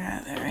genre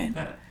out there, right?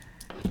 Yeah.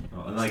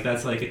 Well, and like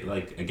that's like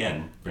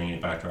again bringing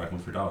it back to Rocking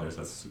for Dollars.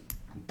 That's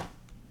the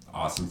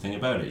awesome thing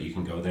about it. You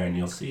can go there and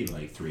you'll see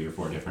like 3 or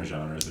 4 different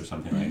genres or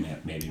something like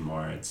that, maybe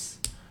more.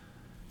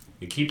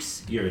 It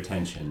keeps your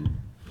attention.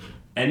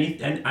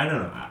 And I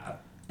don't know,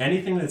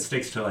 anything that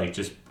sticks to like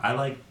just I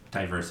like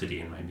diversity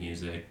in my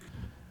music.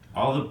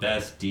 All the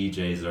best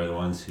DJs are the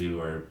ones who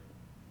are,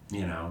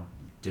 you know,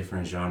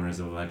 different genres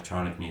of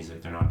electronic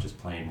music. They're not just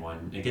playing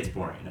one. It gets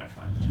boring, I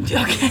find. Okay.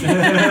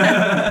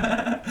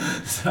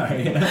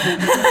 Sorry.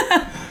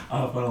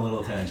 Off on a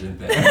little tangent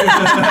there.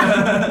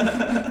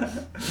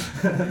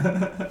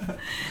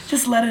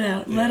 Just let it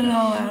out. Let it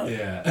all out.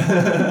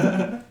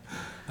 Yeah.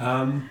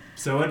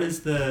 So what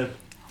does the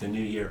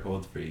new year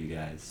hold for you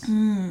guys?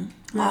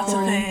 Lots of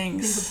I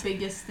think things. the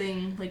biggest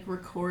thing, like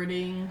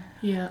recording,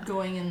 yeah.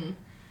 going and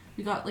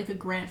we got like a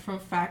grant from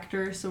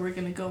Factor, so we're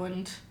gonna go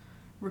and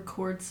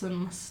record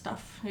some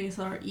stuff. I guess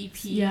our EP.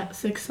 Yeah,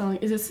 6 songs.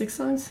 Is it 6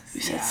 songs?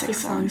 You said Yeah. 6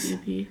 songs.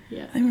 EP.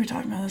 Yeah. I think we were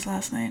talking about this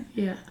last night.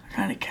 Yeah. We're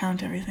trying to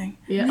count everything.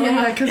 Yeah. Yeah. Oh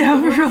yeah, because Yeah,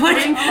 we're we were like-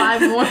 recording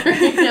 5 more.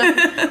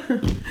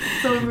 Yeah.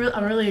 So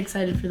I'm really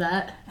excited for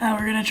that.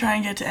 We're gonna try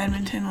and get to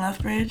Edmonton,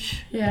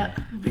 Lethbridge. Yeah.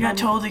 We got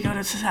told to go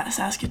to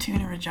Saskatoon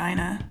and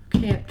Regina.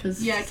 Can't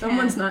because Yeah,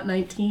 someone's can't. not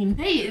 19.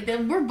 Hey,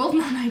 we're both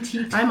not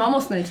 19. I'm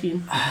almost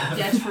 19.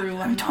 Yeah, true.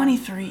 I'm not.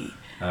 23.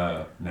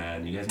 Oh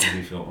man, you guys make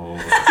me feel old.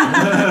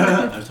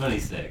 I'm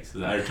 26.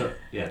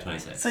 Yeah,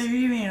 26. So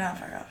you mean you're not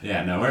far off.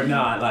 Yeah, no, we're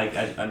not. Like,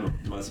 I'm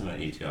mostly not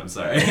you two. I'm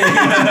sorry.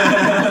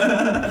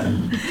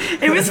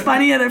 It was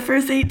funny at the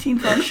first 18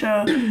 plus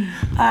show.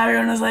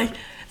 Everyone was like,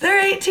 they're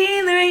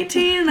 18, they're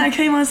 18. And I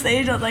came on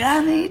stage, I was like,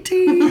 I'm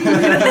 18.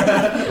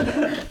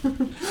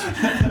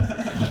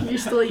 You're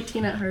still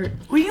 18 at heart.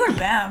 We can go to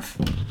Banff.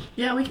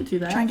 Yeah, we could do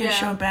that. Try and get a Yeah.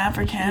 show at Banff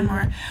or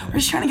Canmore. We're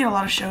just trying to get a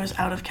lot of shows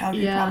out of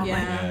Calgary, Yeah. probably.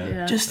 Yeah.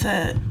 Yeah. Just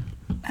to,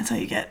 that's how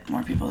you get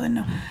more people that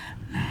know.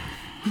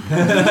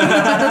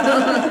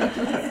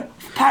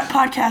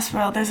 Podcast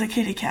world, there's a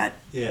kitty cat.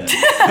 Yeah.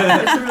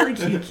 It's a really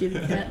cute kitty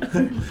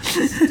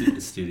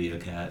cat. Studio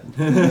cat.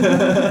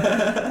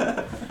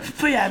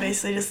 But yeah,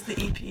 basically just the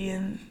EP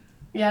and.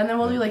 Yeah, and then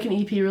we'll do like an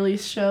EP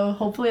release show,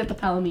 hopefully at the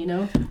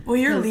Palomino. Well,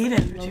 you're Yes.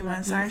 leaving for 2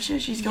 months, aren't you?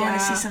 She's going to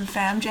see Yeah. some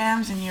fam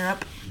jams in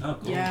Europe. Oh,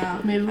 cool.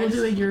 Yeah. Maybe we'll I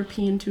do a just-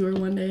 European tour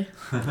one day.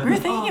 We were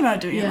thinking about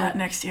doing Yeah. that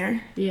next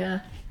year. Yeah,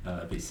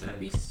 That'd be sick.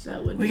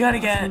 that would We be gotta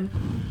awesome.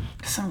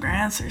 get some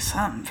grants or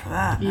something for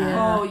that. Yeah. man.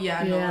 Oh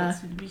yeah, no, Yeah.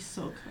 this would be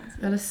so classic.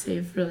 Gotta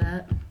save for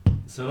that.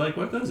 So, like,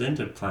 what goes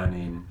into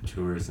planning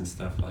tours and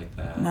stuff like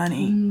that?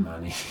 Money.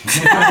 Money.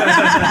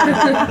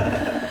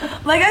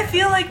 Like, I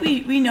feel like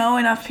we know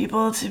enough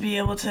people to be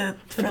able to,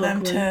 for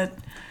them to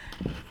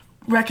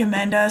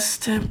recommend us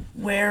to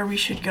where we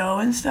should go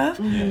and stuff.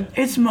 Yeah.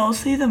 It's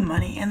mostly the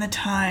money and the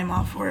time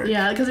off work.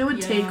 Yeah, because it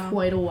would take Yeah.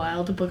 quite a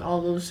while to book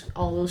all those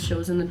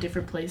shows in the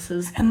different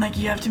places. And, like,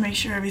 you have to make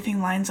sure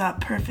everything lines up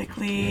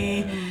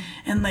perfectly.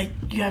 And, like,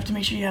 you have to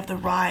make sure you have the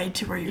ride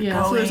to where you're Yeah,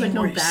 going, so there's, like,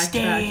 no where you're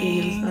backtracking and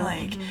staying. stuff.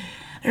 Like,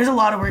 there's a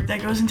lot of work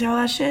that goes into all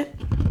that shit.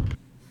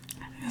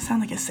 I sound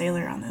like a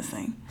sailor on this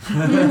thing.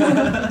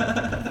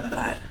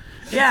 But,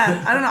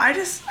 yeah, I don't know.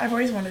 I've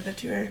always wanted to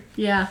tour.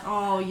 Yeah.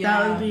 Oh yeah.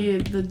 That would be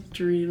the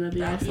dream. That'd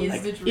be That awesome.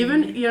 is the dream.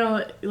 Even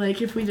like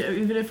if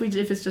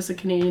it's just a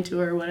Canadian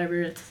tour or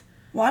whatever, it's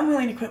Well, I'm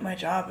willing to quit my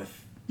job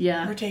if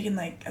yeah. we're taking,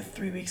 like,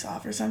 3 weeks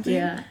off or something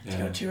Yeah. to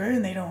go tour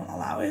and they don't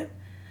allow it.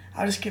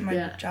 I'll just quit my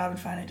Yeah. job and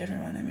find a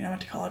different one. I mean, I went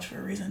to college for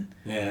a reason.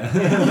 Yeah.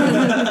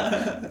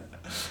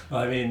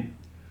 Well, I mean,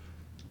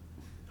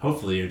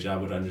 hopefully your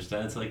job would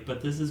understand. It's like,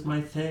 but this is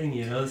my thing,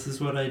 this is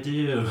what I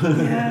do.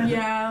 Yeah.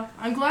 Yeah,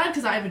 I'm glad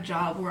because I have a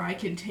job where I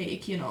can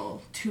take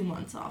 2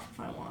 months off if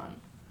I want.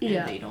 And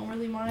Yeah. they don't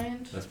really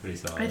mind. That's pretty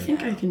solid. I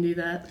think I can do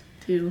that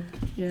too. I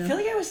Yeah. feel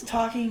like I was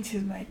talking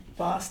to my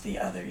boss the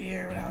other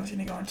year when I was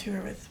going to go on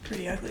tour with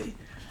Pretty Ugly.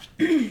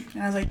 And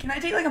I was like, can I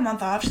take, like, a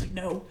month off? She's like,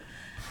 no.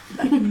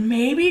 Like,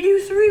 maybe do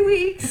 3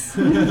 weeks.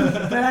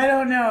 But I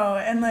don't know.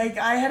 And, like,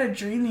 I had a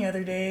dream the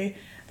other day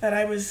that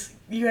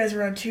you guys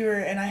were on tour,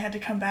 and I had to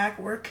come back,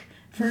 work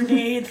for a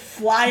day, and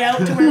fly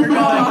out to where we're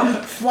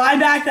going, fly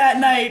back that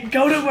night,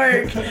 go to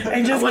work,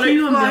 and just What, are keep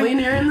you a flying.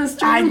 millionaire in this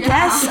dream? I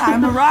guess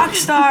I'm a rock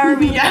star.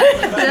 But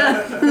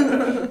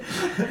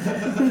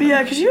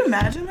yeah, could you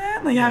imagine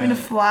that? Like, having to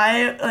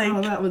fly, like,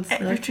 Oh, that would suck.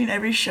 between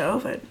every show?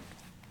 But,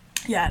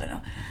 yeah, I don't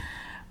know.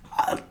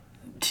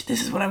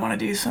 This is what I want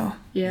to do, so.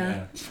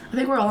 Yeah. I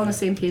think we're all on the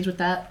same page with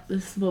that.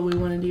 This is what we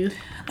want to do.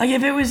 Like,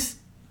 if I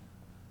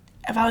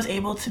was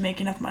able to make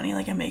enough money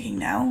like I'm making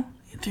now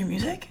through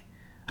music,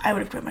 I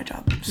would have quit my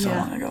job so Yeah.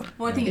 long ago.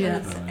 Well, I think Yeah.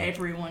 it's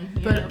everyone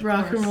here. But of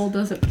rock and course. roll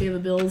doesn't pay the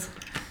bills.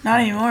 Not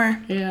anymore.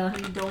 Yeah.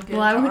 You don't get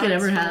Well, I don't think it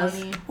arts ever for has.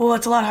 money. Well,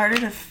 it's a lot harder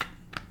to,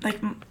 like,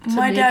 To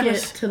my make dad it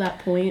was, to that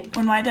point.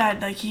 when my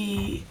dad, like,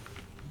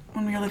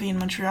 when we were living in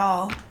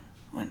Montreal,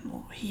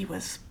 he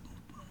was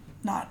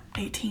not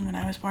 18 when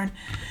I was born,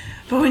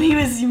 but when he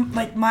was,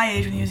 like, my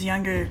age, when he was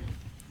younger,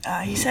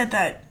 he said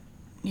that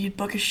you'd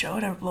book a show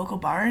at a local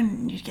bar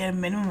and you'd get a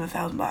minimum of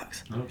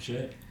 $1,000. Oh,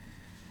 shit.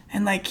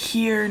 And, like,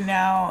 here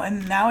now,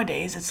 and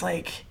nowadays, it's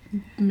like,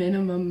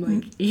 Minimum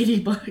like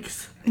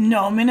 $80.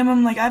 no,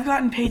 minimum, like, I've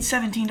gotten paid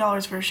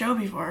 $17 for a show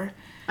before.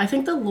 I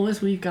think the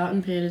lowest we've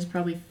gotten paid is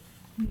probably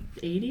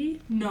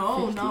 80.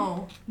 No, 50?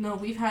 no.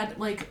 We've had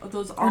like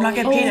those Or not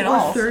get paid at or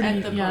all. 30,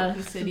 at the yeah.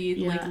 Broken City,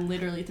 Yeah. like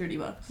literally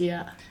 $30.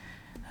 Yeah.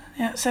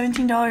 Yeah,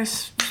 $17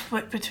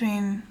 split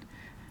between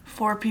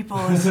 4 people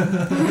is,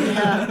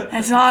 Yeah.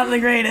 it's not the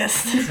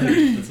greatest.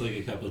 It's like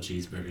a couple of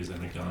cheeseburgers at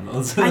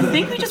McDonald's. I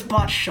think we just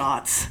bought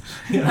shots.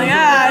 Like,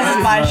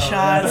 just buy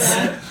shots.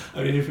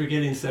 I mean, if you're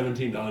getting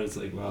 $17,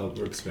 like, well,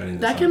 we're spending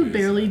this That on can beer,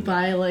 barely so-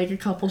 buy like a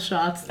couple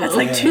shots though. That's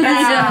like 2.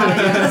 Yeah.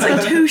 That's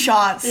like 2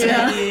 shots.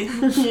 Yeah. Maybe.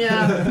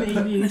 Yeah,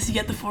 maybe. Unless you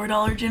get the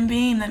 $4 Jim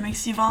Beam that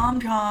makes you vom.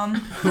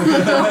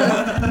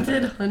 I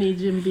did honey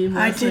Jim Beam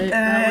I last did. night.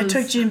 That I was-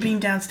 took Jim Beam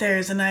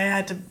downstairs and I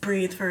had to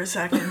breathe for a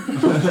second.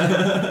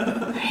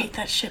 I hate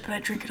that shit, but I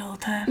drink it all the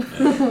time.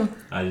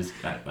 I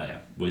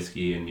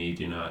whiskey and me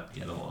do not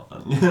get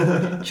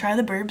along. Try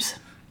the burbs.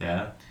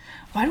 Yeah.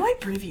 Why do I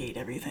abbreviate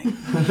everything?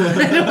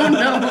 I don't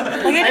know.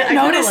 Like, I didn't I kinda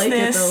notice like it,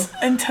 this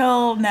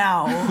until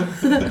now.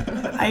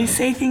 I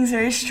say things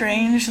very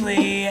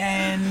strangely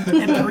and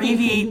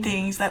abbreviate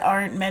things that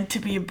aren't meant to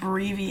be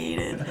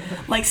abbreviated.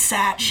 Like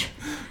satch.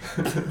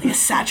 Like a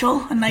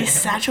satchel. A nice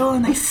satchel. A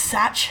nice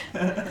satch.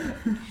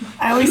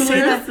 I always You say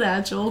wear a that.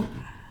 satchel.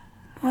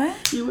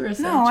 What? You wear a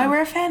satchel. No, I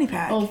wear a fanny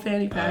pack. Oh,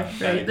 fanny pack.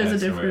 Fanny Right. There's a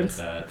packs are where difference. it's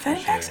at, for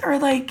Fanny packs sure. are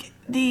like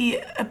the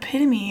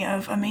epitome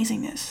of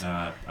amazingness.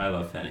 I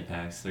love fanny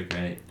packs. They're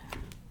great.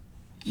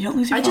 You don't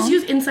lose your I phone. just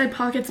use inside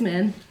pockets,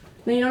 man.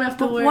 Then you don't have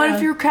to But wear. what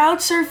if you're crowd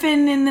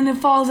surfing and then it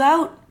falls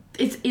out?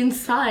 It's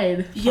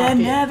inside. You pocket.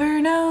 never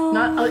know.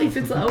 Not if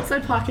it's the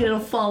outside pocket, it'll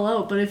fall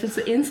out. But if it's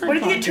the inside What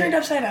if pocket, you get turned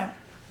upside down?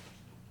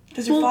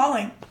 Because you're Well,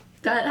 falling.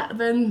 That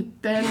then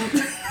I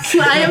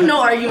have no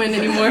argument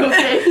anymore.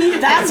 Okay.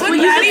 That's what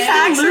Well, fanny can still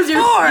packs are lose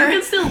for. You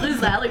can still lose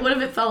that. Like, what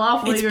if it fell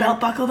off? While It's you're, belt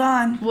buckled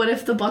on. What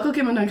if the buckle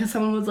came undone because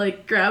someone was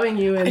like grabbing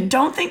you I and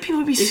don't think people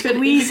would be It could-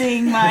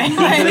 squeezing my.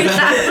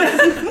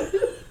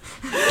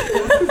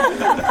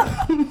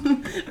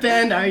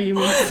 band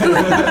arguments?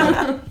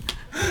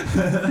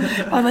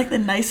 Oh, like the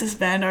nicest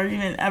band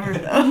argument ever,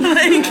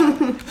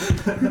 though.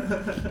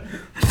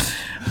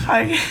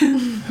 Like,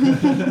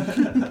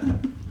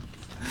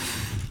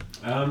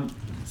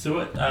 So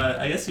what?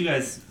 I guess you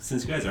guys,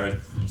 since you guys are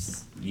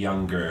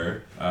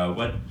younger,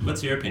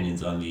 what's your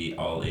opinions on the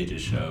all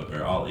ages show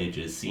or all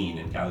ages scene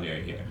in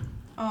Calgary here?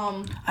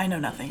 I know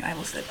nothing. I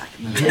will sit back.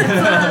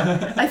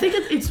 I think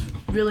it's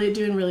really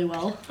doing really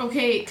well.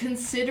 Okay,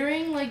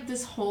 considering like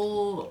this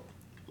whole,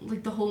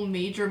 like the whole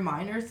major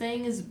minor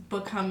thing is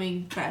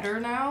becoming better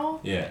now.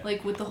 Yeah.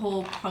 Like with the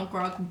whole punk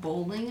rock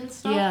bowling and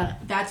stuff. Yeah.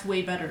 That's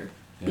way better.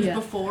 Yeah.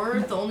 Before,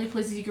 the only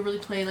places you could really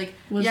play, like,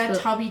 Was the-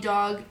 Tubby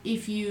Dog,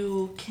 if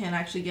you can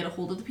actually get a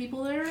hold of the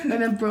people there. And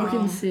then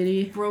Broken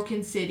City.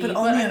 Broken City. But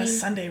only I on a mean,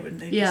 Sunday wouldn't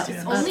they Yeah, just do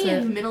it's them? only That's in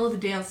it. the middle of the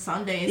day on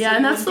Sunday. Yeah, so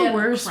and you that's the wouldn't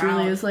get a worst, crowd.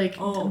 really, is like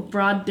Oh.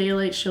 broad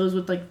daylight shows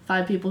with like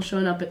 5 people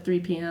showing up at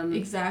 3 p.m.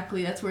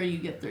 Exactly, that's where you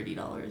get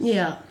 $30.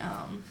 Yeah.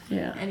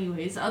 Yeah.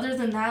 Anyways, other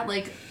than that,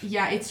 like,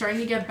 yeah, it's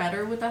starting to get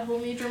better with that whole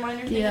major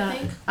minor thing, Yeah. I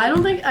think. I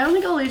don't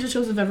think all ages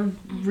shows have ever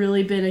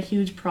really been a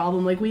huge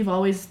problem. Like, we've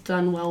always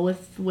done well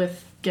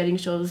with getting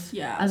shows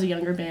Yeah. as a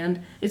younger band.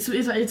 It's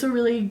a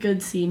really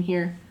good scene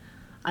here,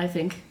 I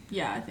think.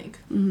 Yeah, I think.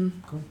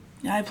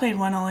 Yeah, I played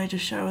one all ages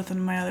show with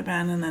my other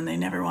band, and then they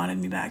never wanted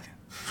me back.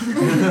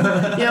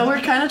 Yeah, we're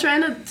kind of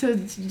trying to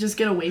just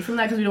get away from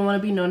that because we don't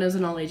want to be known as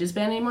an all ages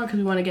band anymore because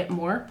we want to get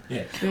more. Yeah.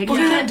 Right? 'Cause Well, we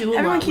can't do a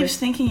everyone lot keeps with-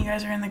 thinking you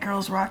guys are in the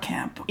girls' rock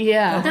camp.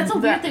 Yeah. That's a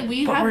weird thing.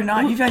 We But have. we're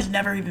not. You guys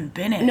never even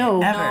been in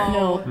No, it, ever.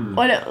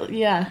 no.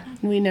 Yeah,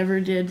 we never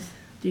did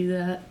do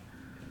that.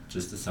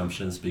 Just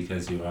assumptions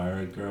because you are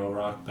a girl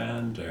rock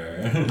band,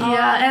 or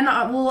Yeah, and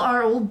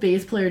our old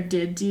bass player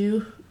did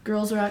do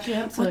girls rock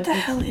camp. So What the I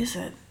think- hell is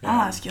it?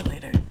 I'll ask you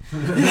later.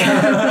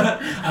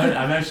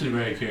 I'm actually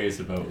very curious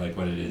about like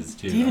what it is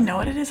too. Do you even know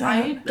what it is?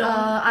 I don't.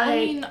 I I-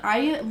 mean,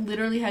 I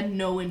literally had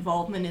no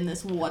involvement in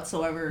this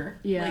whatsoever.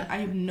 Yeah. Like, I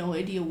have no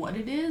idea what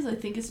it is. I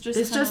think it's just.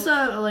 It's kind just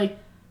of,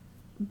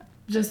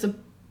 just a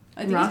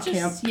I think rock it's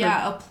just, camp.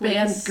 yeah, a for place.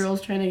 band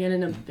girls trying to get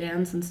into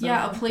bands and stuff.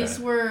 Yeah, a place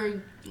Okay.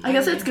 where. I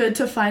guess it's good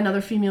to find other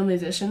female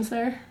musicians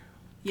there.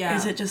 Yeah.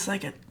 Is it just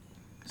like a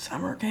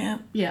summer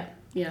camp? Yeah,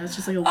 it's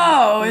just like a.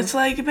 Oh, it's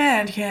like a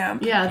band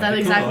camp. Yeah, that's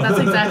Cool.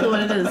 exactly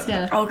what it is.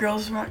 Yeah. Oh,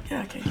 girls rock.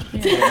 Yeah, okay.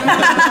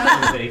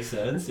 Makes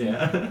sense,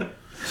 yeah.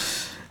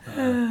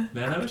 Man,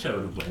 I wish I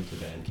would have went to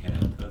band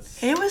camp.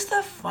 That's It was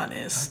the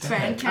funnest.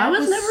 Band camp I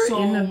was never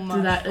so into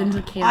much that fun.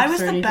 into camps. I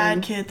was or the bad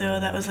anything. kid though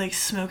that was like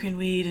smoking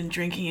weed and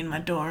drinking in my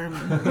dorm.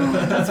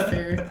 That's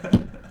fair.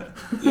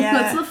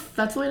 Yeah.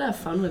 That's the way to have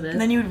fun with it. And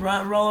then you would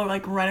run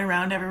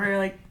around everywhere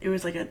like it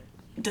was like a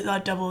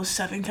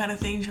 007 kind of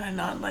thing, trying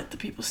not to let the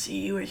people see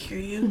you or hear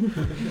you.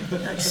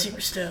 Like super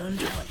stoned,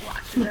 trying to like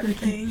walk through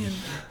everything.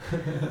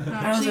 And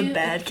I was a Actually,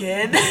 bad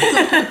kid.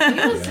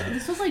 I think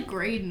this was like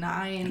grade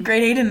 9.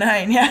 Grade 8 and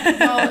 9, yeah.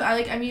 No,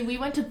 I mean, we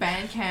went to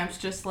band camps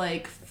just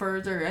like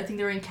further. I think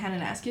they were in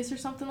Kananaskis or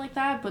something like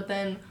that. But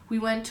then we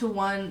went to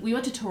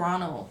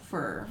Toronto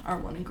for our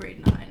one in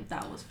grade 9.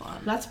 That was fun.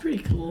 That's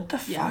pretty cool. What the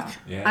fuck? Yeah.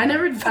 yeah. I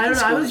don't know.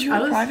 I was. Did you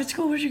go to private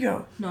school? Where'd you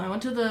go? No, I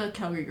went to the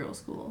Calgary Girls'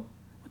 School.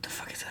 What the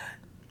fuck is that?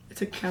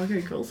 It's a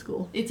Calgary girls'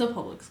 school. It's a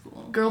public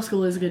school. Girls'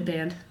 school is a good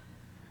band.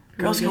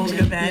 Girls' school's a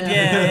good band,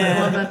 yeah. I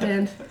love that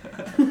band.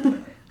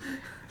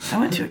 I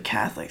went to a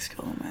Catholic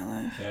school in my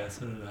life. Yeah,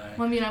 so did I.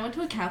 Well, I mean, I went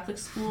to a Catholic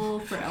school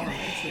for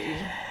elementary.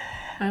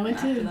 I went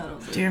After to. that, I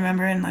was Do you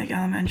remember in like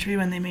elementary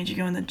when they made you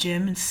go in the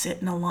gym and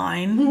sit in a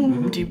line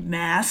and do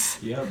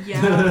mass? Yep.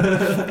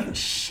 yeah, Fucking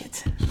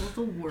shit. it was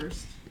the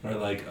worst. Or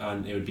like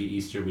it would be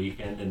Easter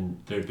weekend and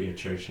there'd be a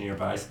church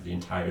nearby, so the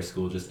entire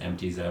school just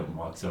empties out and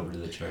walks over to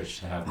the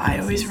church to have. I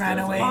mass always and ran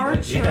stuff away. like Our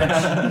that. church,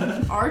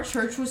 Yeah. our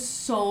church was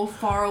so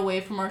far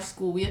away from our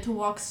school. We had to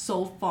walk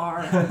so far.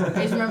 I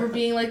just remember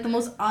being like the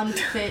most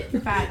unfit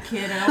fat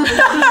kid. And I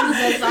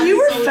was like, You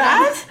were so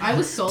fat? dumb. I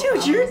was so Dude,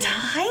 fat. you're I was like,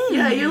 tiny.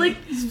 Yeah, you're like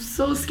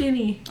so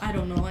skinny. I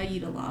don't know. I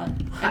eat a lot.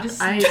 I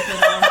just I- sneak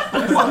it off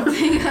or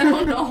something. I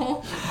don't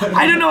know.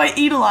 I don't know, I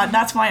eat a lot,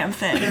 that's why I'm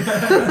thin.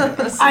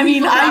 I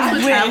mean, I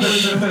wish.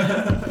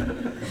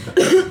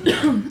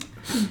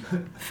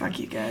 Fuck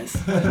you guys.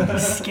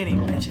 Skinny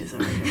bitches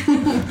over here.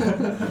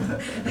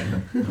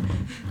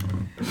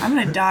 I'm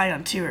gonna die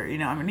on tour, you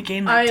know, I'm gonna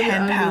gain like 10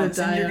 I'm gonna pounds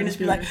and die you're on gonna just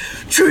be tour. like,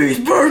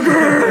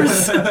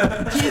 cheeseburgers!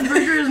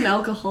 Cheeseburgers and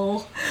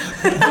alcohol.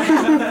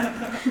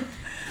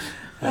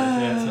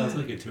 Yeah, it sounds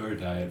like a tour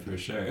diet for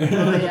sure.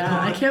 Oh yeah,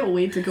 I can't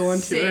wait to go on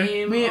tour.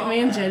 Same. Me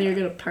and Jenny are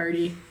gonna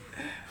party.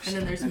 And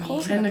then there's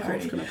Nicole's me. And gonna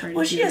Nicole's party. gonna party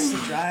Well, she too. has to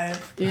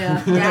drive.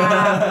 Yeah.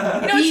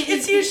 Yeah. You know,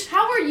 it's usually...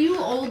 How are you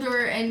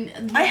older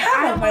and I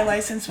have my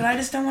license, but I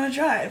just don't want to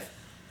drive.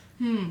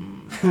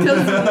 Because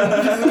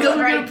we're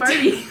gonna Right.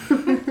 party.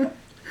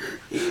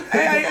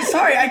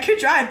 Sorry, I could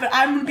drive, but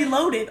I'm gonna be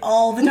loaded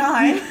all the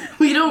time.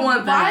 We don't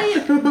want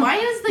that. Why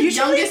is the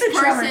youngest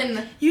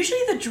person? Usually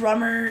the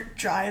drummer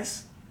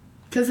drives.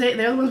 Because they're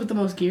the ones with the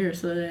most gear,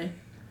 so they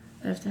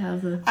have to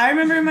have the... I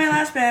remember in my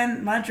last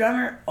band, my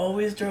drummer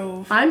always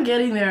drove. I'm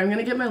getting there. I'm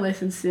gonna get my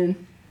license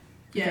soon.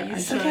 Yeah, you I I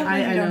should. can't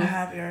believe I you don't know.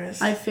 have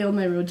yours. I failed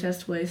my road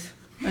test twice.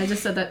 I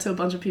just said that to a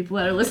bunch of people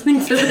that are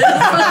listening to this.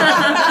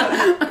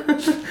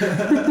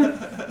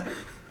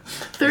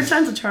 Third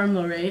time's a charm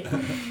though, right?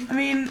 I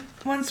mean,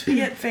 once we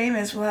get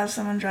famous, we'll have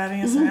someone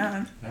driving us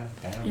around. Yeah,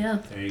 damn. Yeah.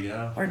 There you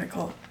go. Or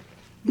Nicole.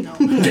 No.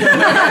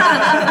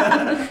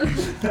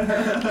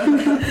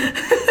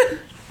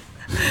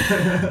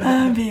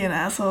 I'm being an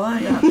asshole.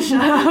 I gotta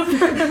shut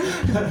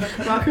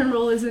up. Rock and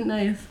roll isn't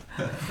nice.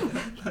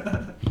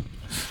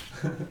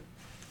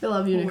 I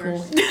love you, Nicole.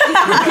 Worst.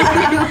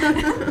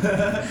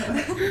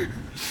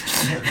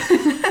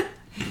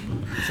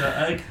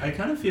 So I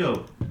kind of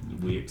feel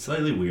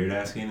slightly weird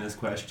asking this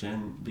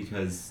question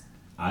because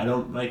I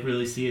don't like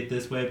really see it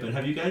this way. But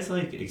have you guys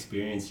like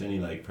experienced any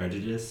like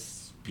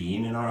prejudice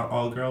being in our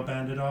all-girl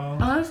band at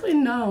all? Honestly,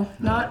 no,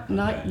 not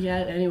Okay.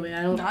 yet. Anyway,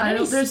 I don't. Not I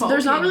don't. any There's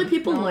not really spoken,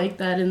 people no. like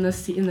that in the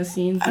scene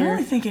I don't here.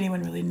 really think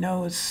anyone really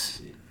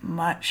knows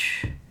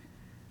much.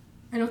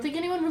 I don't think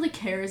anyone really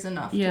cares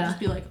enough Yeah. to just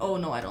be like, oh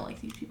no, I don't like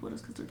these people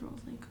just because they're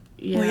girls. Like,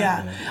 Yeah. Well,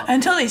 yeah.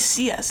 Until they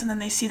see us, and then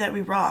they see that we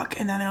rock,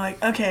 and then they're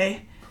like,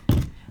 okay.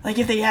 Like,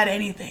 if they had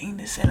anything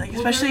to say, like,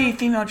 especially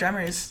female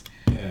drummers.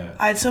 Yeah.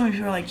 I had so many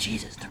people like,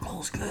 Jesus,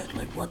 Nicole's good.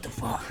 Like, what the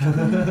fuck?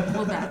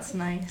 well, that's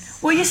nice.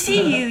 Well, you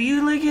see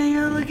you look a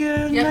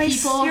Yeah,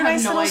 nice, people you're a have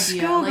nice no little idea.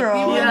 schoolgirl. Like,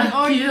 people Yeah. are like, oh,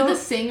 are you You- the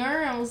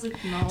singer? I was like,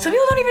 no. Some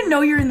people don't even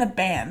know you're in the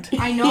band.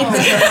 I know.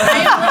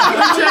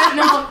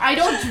 I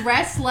don't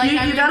dress like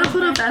I'm You gotta in put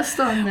the a vest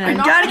on there. You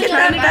not gotta gonna get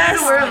that get vest.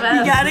 to wear a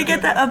vest. You gotta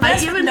get that a I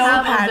vest with even no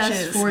have a patches.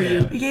 vest for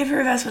you. We gave her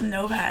a vest with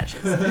no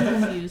patches.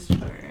 confused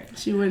for it.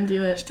 She wouldn't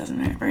do it. Doesn't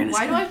matter. We're gonna Why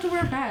say- do I have to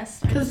wear a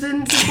vest? Because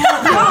then people,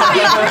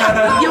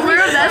 No, you wear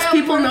a reason vest, why I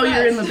people wear a know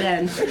you're in the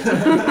vest.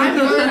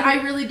 band. I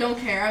really don't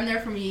care. I'm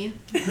there for me.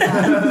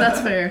 That's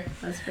fair.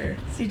 That's fair.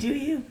 So do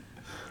you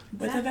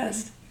with a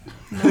vest.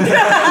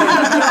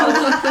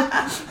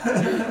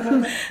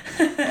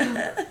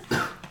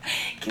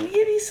 Can we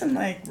give you some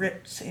like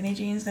ripped skinny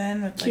jeans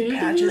then with Can like you give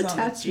patches me on a the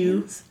tattoo?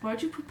 jeans?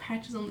 Why'd you put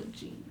patches on the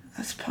jeans?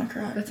 That's punk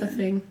rock. That's a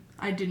thing.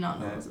 I did not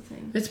know it was a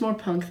thing. It's more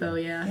punk though,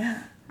 yeah.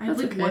 Yeah. I have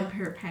That's like okay. one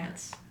pair of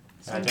pants.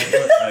 I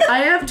definitely, like, I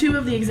have 2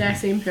 of the exact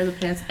same pairs of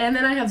pants, and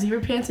then I have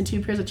zebra pants and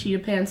 2 pairs of cheetah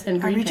pants and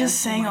Are green we pants.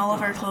 just saying all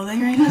of our clothing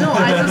right now? No,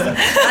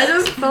 I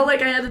just felt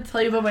like I had to tell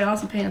you about my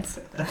awesome pants.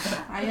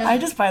 I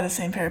just buy the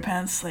same pair of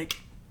pants, like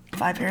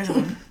 5 pairs of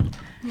them.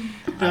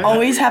 Alright.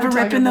 Always have a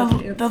We're rip in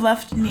talking about the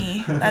left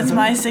knee. That's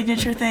my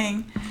signature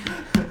thing.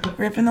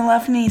 Rip in the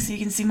left knee so you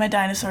can see my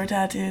dinosaur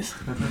tattoos.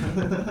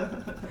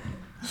 One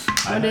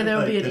day there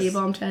will be an this-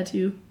 A-Bomb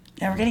tattoo.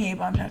 Yeah, we're getting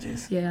A-Bomb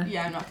tattoos. Yeah.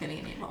 Yeah, I'm not getting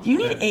an A-bomb. You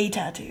need a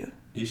tattoo.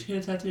 You should get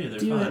a tattoo. They're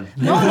Do fun. it.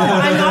 No,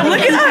 I'm not Look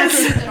getting at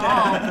us.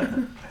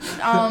 tattoos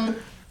at all.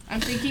 I'm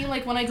thinking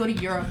like when I go to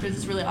Europe, there's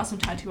this really awesome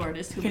tattoo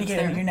artist who You're gonna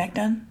lives get there. your neck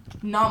done?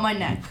 Not my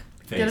neck.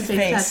 Get a Face.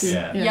 fake Face.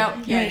 tattoo. Yeah. Yep.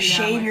 You're Yeah, gonna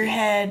shave my your face.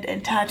 head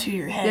and tattoo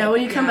your head. Yeah,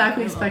 when you come Yeah, back,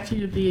 we I expect you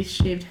to be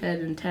shaved head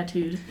and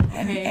tattooed.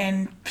 Okay.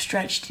 and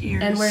stretched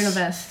ears. And wearing a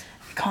vest.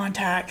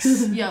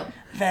 Contacts, Yep.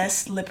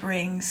 vest, lip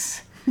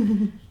rings,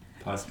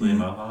 Possibly a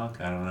mohawk.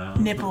 I don't know.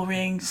 nipple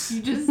rings.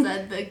 You just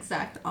said the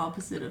exact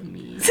opposite of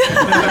me.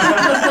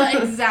 The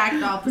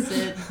exact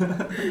opposite. I feel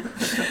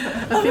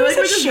like It's we're a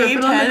just shaved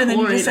ripping on head and then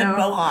Nicole you just right said now.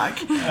 mohawk.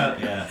 Oh,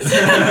 yeah.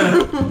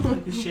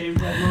 Like a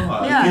shaved head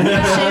mohawk. Yeah,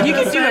 shaved You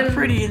head could do side a and-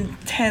 pretty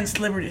intense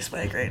liberty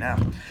spike right now.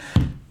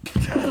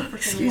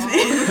 Excuse me.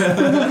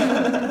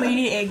 We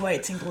need egg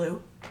whites and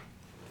glue.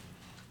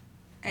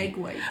 Egg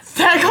whites.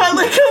 That got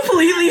like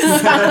completely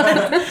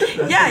silent.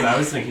 I Yeah,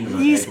 was thinking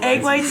about use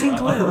egg whites and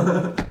as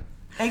well. glue.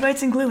 Egg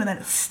whites and glue, and then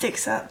it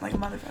sticks up like a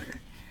motherfucker.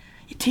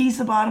 You tease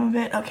the bottom a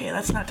bit. Okay,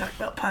 let's not talk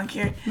about punk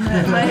here.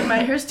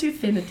 My hair's too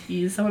thin to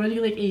tease. I want to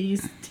do like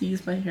 80s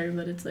tease my hair,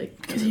 but it's like.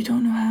 Because you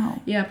don't know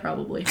how. Yeah,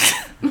 probably.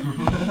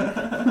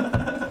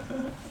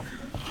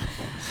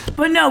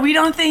 But no, we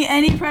don't think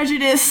any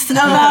prejudice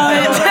about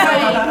it.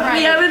 Right.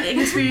 We haven't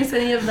experienced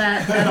any of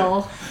that at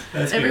all.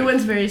 That's good.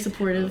 Everyone's very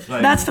supportive.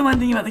 Like, That's the one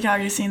thing about the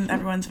Calgary scene.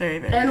 Everyone's very,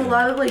 very. And a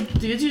lot of like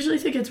dudes usually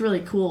think it's really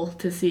cool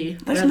to see.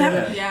 There's rather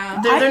never- than-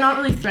 Yeah. They're not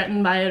really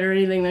threatened by it or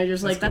anything. They're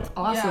just like, that's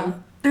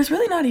awesome. There's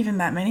really not even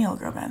that many all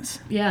girl bands.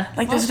 Yeah.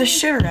 Like there's the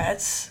Mostly-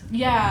 Shiverettes.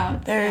 Yeah.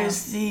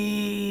 There's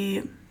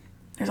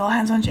All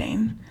Hands on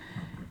Jane.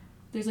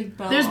 There's like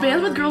Bell There's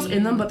bands with girls Armory.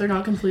 in them, but they're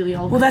not completely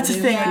all Well, that's the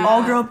girls. thing. Yeah.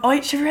 All girl. Oh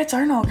wait, Shiverettes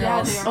aren't all Yeah,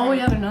 girls. they are. Oh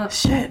yeah, they're not.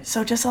 Shit.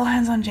 So just All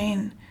Hands on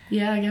Jane.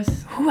 Yeah, I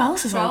guess. Who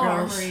else is Bell all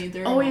girls? Armory.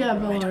 They're Oh an yeah,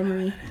 all-girl. Bell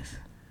Armory.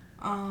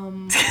 I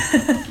don't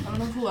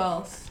know who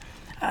else.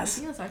 I Us.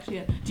 think that's actually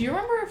it. Do you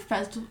remember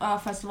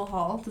Festival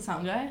Hall, the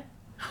sound guy?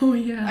 Oh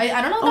yeah.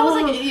 I don't know if that was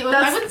like I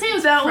that's- wouldn't say it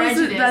was that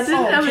prejudice. that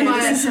didn't have okay, anything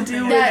this to is do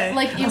something with that it.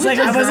 like I it was was like,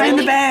 just I wasn't in the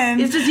really-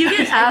 band. It's just you get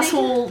I think-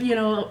 asshole,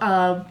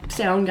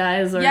 sound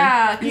guys or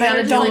Yeah, 'cause you gotta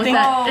they're deal with don't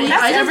that. think- And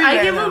That's I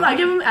everywhere, give though. I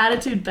give him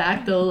attitude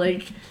back though,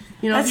 like That's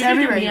if you're giving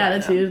everywhere me you are, though.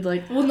 attitude,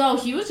 like Well, no,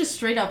 he was just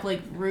straight up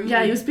like rude.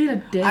 yeah, he was being a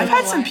dick. I've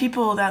had some why.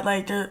 people that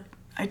like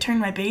I turned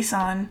my bass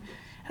on,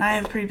 and I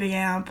have a pretty big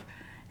amp,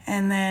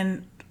 and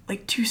then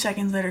like 2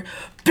 seconds later,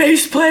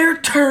 bass player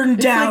turn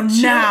It's down like,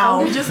 chill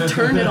now. out, just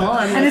turn it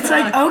on. And it's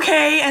like,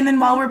 okay, and then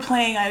while we're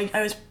playing, I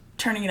was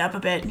turning it up a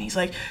bit, and he's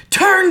like,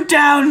 turn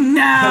down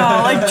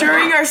now, like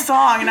during our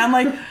song, and I'm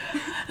like,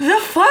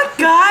 the fuck,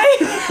 guy?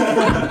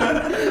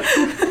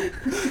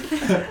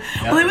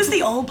 Well, it was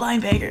the old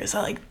Blind Beggars,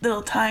 so like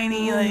little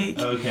tiny like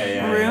Okay,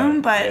 yeah, room,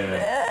 yeah, but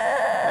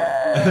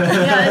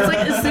yeah, it's like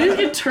as soon as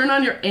you turn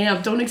on your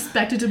amp, don't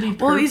expect it to be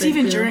perfect. well, it was even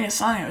you know? during a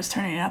song, I was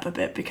turning it up a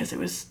bit because it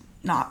was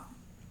not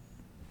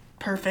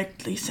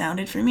perfectly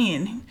sounded for me,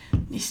 and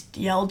he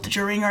yelled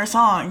during our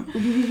song,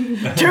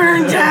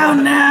 "Turn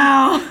down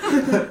now!"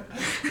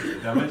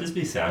 That might just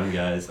be sound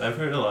guys. I've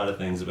heard a lot of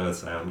things about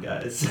sound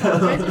guys.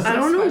 I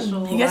don't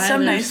know. You get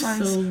some why nice they're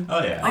ones. so-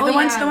 Oh yeah. Like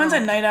the ones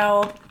at Night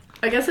Owl.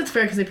 I guess it's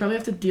fair because they probably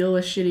have to deal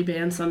with shitty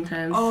bands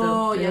sometimes.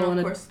 Oh so they yeah, don't of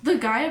wanna... course. The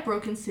guy at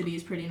Broken City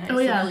is pretty nice. Oh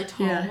yeah, The really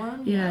tall yeah,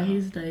 one. yeah,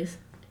 he's nice.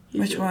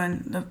 Which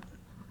one?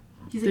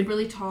 He's like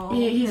really tall.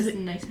 He's has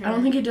nice hair. I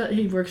don't think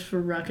he works for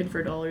Rocket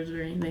for Dollars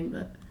or anything,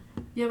 but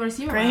Yeah, but I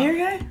see him Gray around.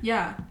 hair guy?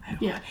 Yeah.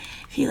 yeah.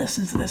 If he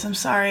listens to this, I'm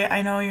sorry.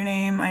 I know your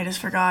name. I just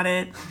forgot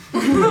it.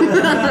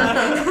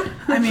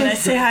 I mean, I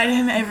say hi to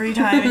him every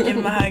time and give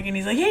him a hug, and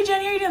he's like, "Hey,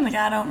 Jenny, how you doing?" I'm like,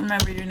 I don't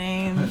remember your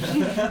name.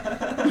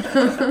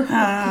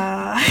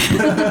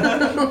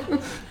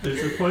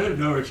 There's a point of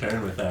no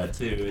return with that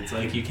too. It's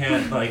like you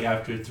can't like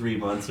after 3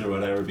 months or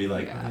whatever be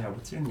like, oh yeah,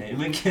 what's your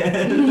name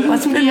again? Well,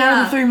 it's been more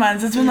Yeah. than 3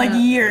 months. It's been like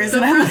years. The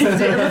And I'm first, like,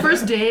 day, the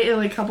first day,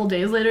 like a couple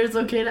days later, it's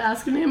okay to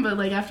ask a name, but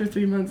like after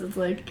 3 months, it's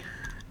like.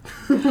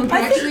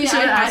 Actually,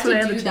 Should've I asked when I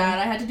had had to the do that.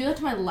 I had to do that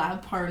to my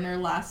lab partner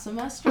last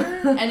semester,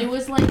 and it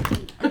was like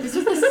this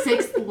was the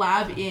 6th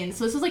lab in,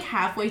 so this was like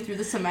halfway through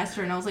the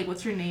semester, and I was like,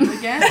 "What's your name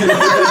again?" So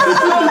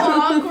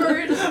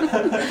awkward.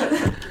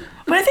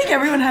 but I think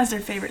everyone has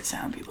their favorite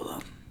sound people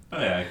though. Oh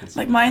yeah, I can see.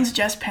 Like mine's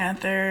Jess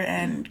Panther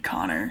and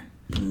Connor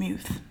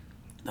Muth.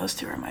 Those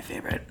two are my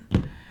favorite.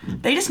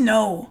 They just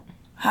know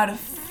how to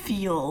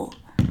feel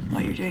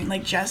what you're doing.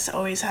 Like Jess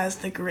always has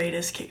the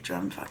greatest kick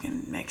drum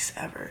fucking mix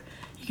ever.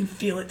 You can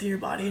feel it through your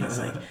body, and it's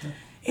like,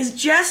 is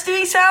Jess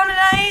doing sound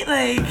tonight?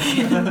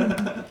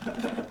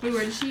 Like, Wait,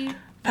 where did she?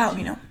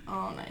 Palomino.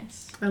 Oh,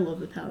 nice. I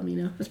love the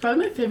Palomino. It's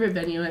probably my favorite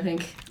venue, I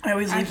think. I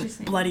always leave Actually, it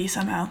same. bloody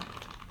somehow.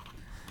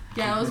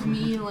 Yeah, that was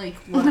me. Like,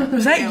 what?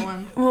 Was that yeah, you?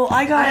 one. Well,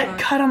 I got Uh-huh.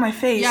 cut on my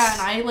face. Yeah,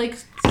 and I like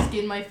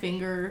skinned my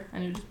finger,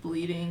 and it was just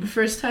bleeding. The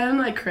first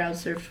time I crowd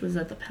surfed was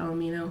at the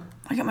Palomino.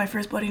 I got my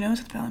first bloody nose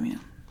at the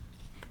Palomino.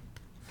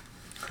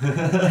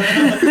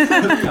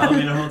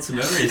 Palomino holds some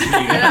memories for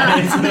you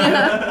guys.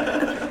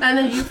 And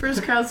then you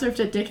first crowd surfed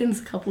at Dickens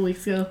a couple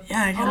weeks ago.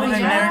 Yeah, I Oh, I've never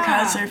yeah.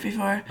 crowd surfed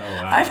before. Oh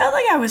wow. I felt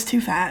like I was too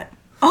fat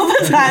all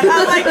the time. I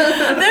was like,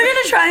 they're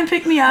gonna try and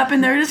pick me up,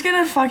 and they're just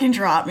gonna fucking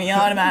drop me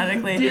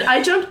automatically. Dude,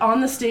 I jumped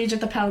on the stage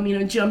at the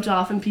Palomino, jumped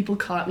off, and people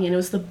caught me, and it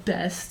was the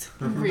best.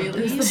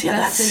 Really? See, that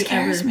best thing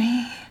scares ever.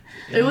 me.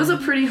 It was a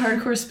pretty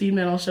hardcore speed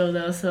metal show,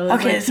 though, so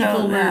Okay, like, so,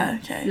 people were, yeah,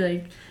 okay.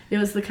 like, it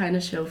was the kind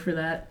of show for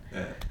that.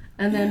 Yeah.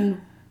 And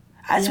then,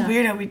 That's Yeah.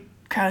 weird how we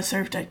crowd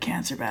surfed at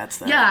Cancer Bats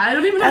though. yeah, I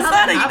don't even know That's how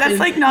that not a- that's, happened.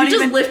 like, not you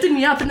even- just lifted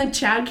me up, and then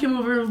Chad came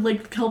over,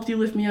 like, helped you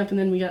lift me up, and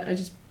then you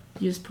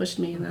just pushed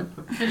me, and then...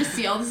 I just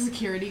see all the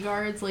security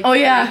guards like Oh,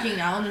 yeah. freaking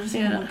out, and they're just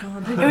Yeah. like, oh my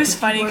god. It was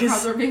funny More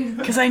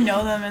because I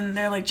know them and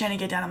they're like, Jenny,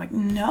 get down. I'm like,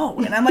 no.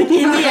 And I'm like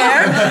in the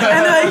air. And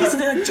they're like,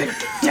 Jenny,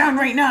 get down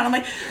right now. And I'm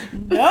like,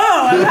 no,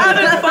 I'm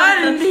having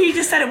fun. And he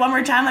just said it one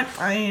more time, like,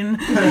 fine.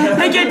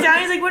 I get down.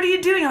 He's like, what are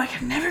you doing? I'm like,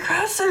 I've never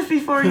crowd surfed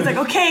before. He's like,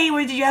 okay,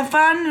 well, did you have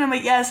fun? And I'm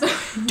like, yes.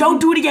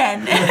 Don't do it again.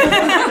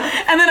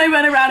 And then I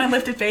went around and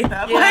lifted Faith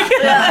up. Like,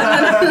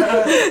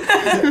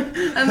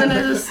 And then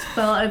I just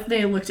felt,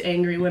 they looked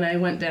angry when I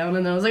went down,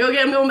 and I was like, okay,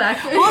 I'm going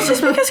back. well, it's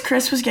just because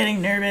Chris was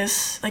getting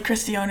nervous, like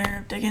Chris, the owner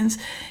of Dickens,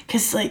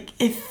 because like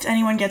if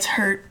anyone gets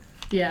hurt,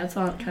 Yeah, it's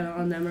all kind of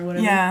on them or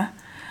whatever. yeah.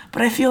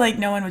 But I feel like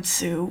no one would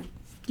sue.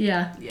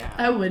 Yeah. Yeah.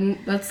 I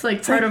wouldn't. That's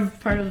like part of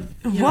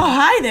Whoa,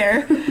 hi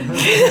there.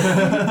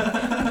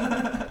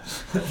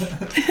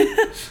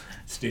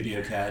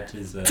 Studio Cat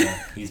is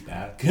he's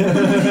back. He's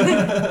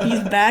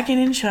back and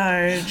in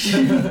charge.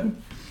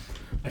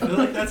 I feel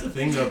like that's the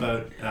thing though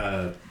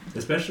about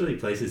especially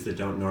places that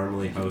don't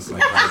normally host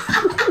like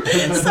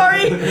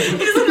Sorry, he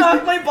just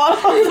knocked my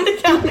bottle off the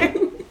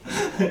counter.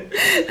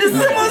 This is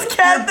the most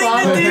cat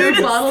thing to Your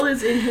do. bottle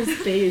is in his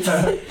face.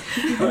 oh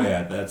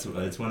yeah, it's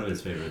one of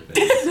his favorite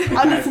things.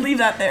 I'll just leave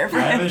that there for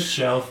I have him. a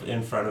shelf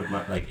in front of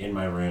my in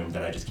my room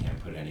that I just can't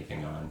put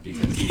anything on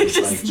because he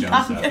just like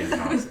jumps knock up it and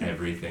knocks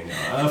everything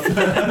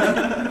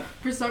off.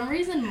 For some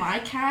reason, my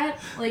cat,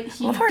 like,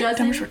 he Well, how much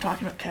doesn't. we're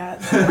talking about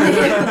cats. My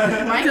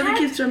Because he cat,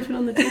 keeps jumping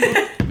on the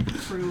table.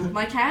 true.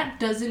 My cat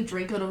doesn't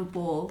drink out of a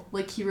bowl.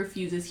 Like, he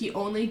refuses. He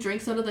only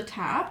drinks out of the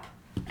tap.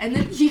 And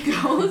then he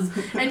goes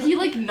and he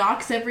like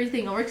knocks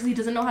everything over because he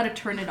doesn't know how to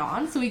turn it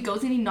on. So he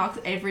goes and he knocks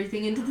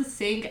everything into the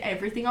sink,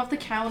 everything off the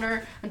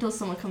counter until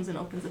someone comes and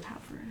opens the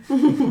tap for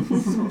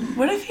him.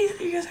 What if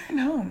you guys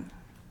aren't home?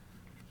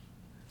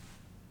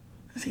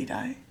 Does he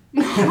die?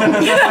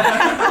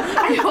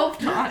 I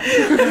hope not.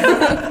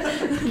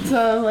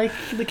 So, like,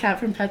 the cat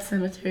from Pet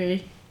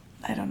Cemetery.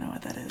 I don't know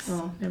what that is.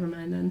 Oh, never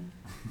mind then.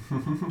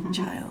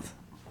 Child.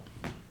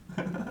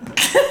 There's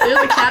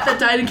a cat that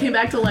died and came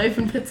back to life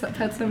in Pet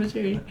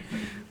Cemetery.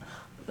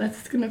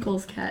 That's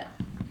Nicole's cat.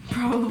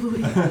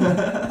 Probably.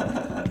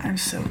 I'm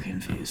so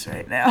confused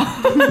right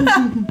now.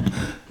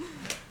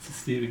 It's a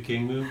Stephen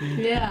King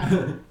movie.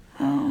 Yeah.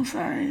 Oh,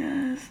 sorry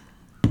guys.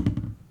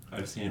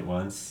 I've seen it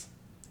once.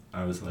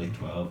 I was like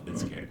 12. It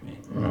scared me.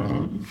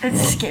 It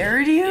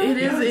scared you?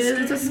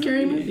 It's a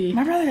scary movie.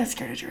 My brother got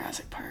scared of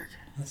Jurassic Park.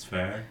 That's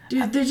fair.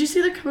 Dude, did you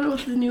see they're coming out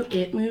with the new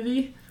It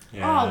movie?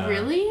 Yeah. Oh,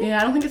 really? Yeah,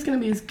 I don't think it's gonna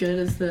be as good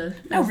as the.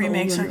 No as the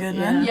remakes old are one. good,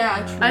 man.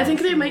 Yeah, true. I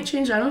think they might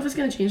change. I don't know if it's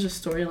gonna change the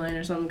storyline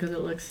or something because it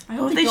looks. I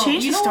hope Well, if they don't.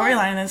 change You the know what?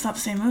 storyline, then it's not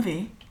the same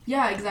movie.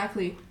 Yeah,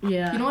 exactly.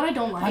 Yeah. You know what I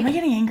don't Why am I like?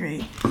 getting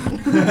angry?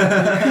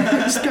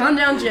 Just calm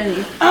down,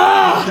 Jenny.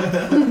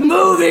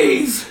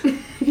 Movies!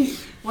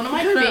 One of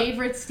my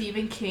favorite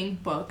Stephen King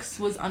books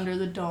was Under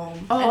the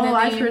Dome. Oh, and then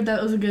I've they- heard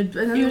that was a good.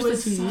 And then It there's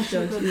was the TV such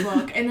show a good too.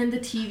 book. And then the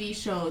TV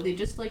show, they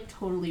just like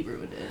totally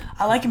ruined it.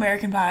 I like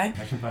American Pie.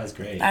 American Pie is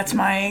great. That's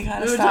my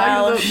kind of We were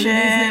style of talking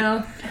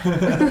about movies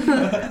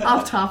shit. now.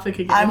 Off topic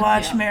again. I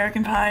watch Yeah.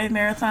 American Pie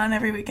marathon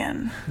every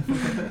weekend.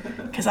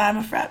 Because I'm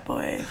a frat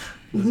boy.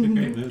 Those are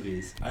great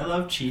movies. I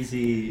love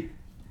cheesy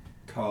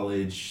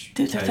college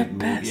Dude, they're type the movies.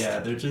 best. Yeah,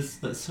 they're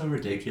just that's so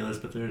ridiculous,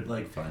 but they're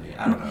like funny.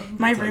 I don't know.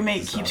 My It's like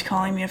roommate just keeps not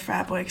calling fun. me a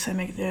frat boy because I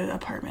make the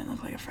apartment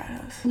look like a frat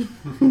house.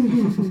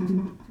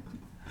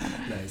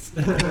 Nice.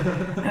 I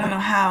don't know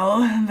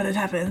how, but it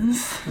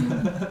happens.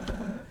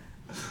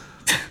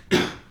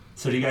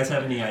 So, do you guys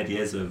have any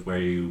ideas of where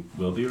you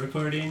will be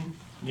recording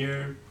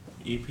your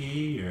EP,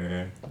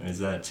 or is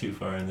that too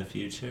far in the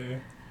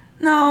future?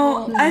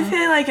 No, Well, I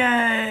feel like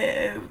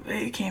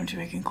it came to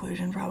a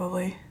conclusion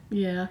probably.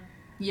 Yeah.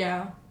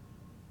 Yeah.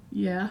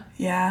 Yeah.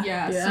 Yeah.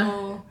 Yeah. Yeah.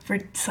 So We're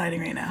deciding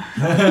right now.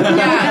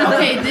 yeah,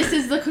 okay, this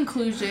is the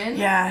conclusion.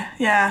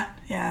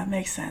 Yeah,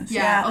 makes sense.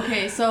 Yeah, Yeah.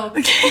 okay, so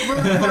Okay.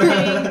 we're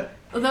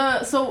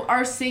recording so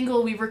our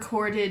single we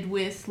recorded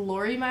with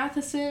Lori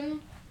Matheson,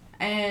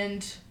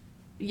 and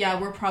yeah,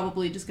 we're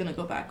probably just gonna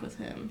go back with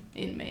him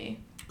in May.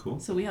 Cool.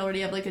 So we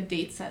already have like a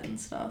date set and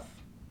stuff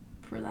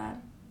for that.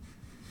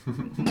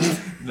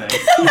 Nice.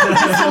 So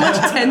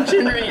much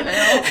tension right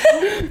now.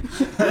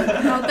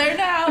 Out there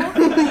now.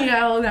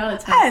 Yeah, well, now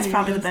it's That's happening.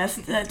 probably the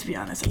best. To be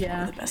honest, that's Yeah.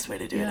 probably the best way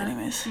to do Yeah. it,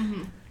 anyways.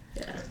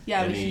 Yeah.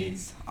 Yeah, but Any-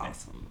 she's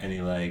awesome.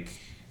 Any like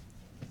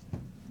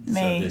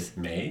May. So this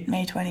May?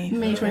 May 20th.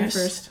 May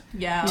 21st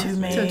Yeah. To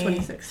May To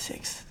 26th.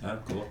 6th. Oh,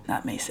 cool.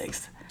 Not May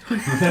 6th. May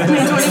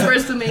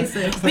 21st to May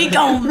 6th. We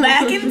going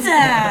back in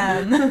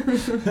time.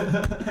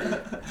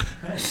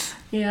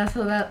 Yeah,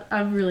 so that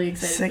I'm really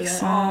excited 6 for that.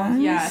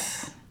 songs. Yeah.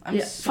 I'm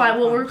Yeah, so 5.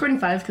 Well, we're pumped. recording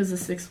 5 because the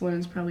 6th one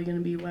is probably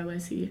gonna be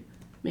YYC.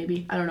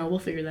 Maybe I don't know. We'll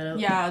figure that out.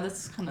 Yeah,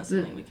 that's kind of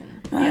something we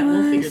can. Yeah,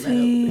 we'll figure that out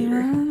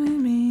later.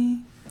 Me.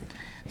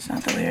 It's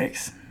not the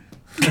lyrics.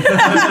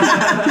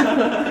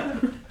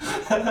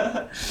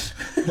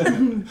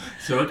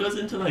 So what goes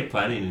into like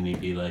planning an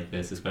EP like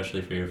this,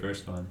 especially for your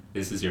first one?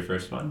 This is your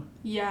first one?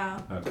 Yeah.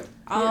 Okay.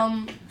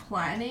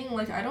 Planning,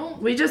 like I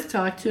don't. We just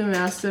talked to him,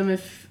 asked him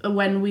if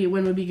when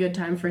would be a good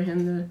time for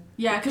him to.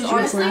 Yeah, because Did you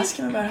honestly. ask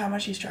him about how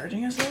much he's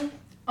charging us though?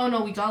 Oh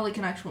no, we got like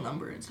an actual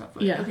number and stuff.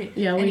 Right? Yeah, Okay.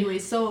 yeah, we-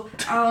 Anyways, so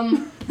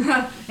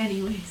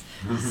anyways,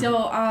 so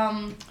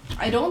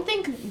I don't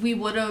think we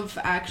would have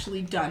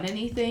actually done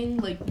anything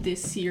like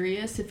this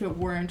serious if it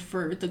weren't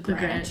for the grant.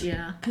 grant,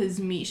 yeah. Because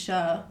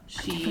Misha,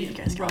 believe she you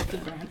guys got wrote the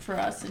that. grant for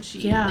us, and she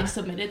Yeah. like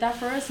submitted that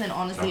for us. And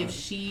honestly, if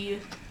she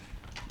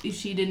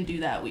didn't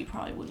do that, we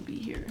probably wouldn't be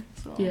here.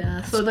 So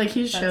Yeah, so like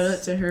huge shout out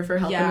That's- to her for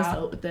helping yeah. us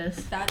out with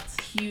this. that's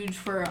huge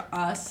for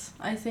us,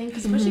 I think,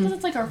 especially because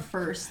it's like our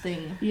first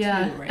thing. Mm-hmm.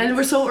 Yeah, too, right? and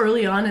we're so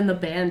early on in the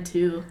band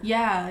too.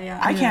 Yeah, yeah.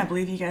 I can't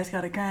believe you guys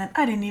got a grant.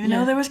 I didn't even Yeah.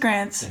 know there was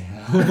grants.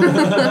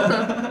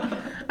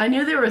 I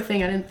knew they were a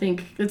thing. I didn't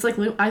think it's like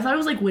I thought it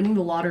was like winning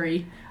the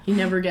lottery. You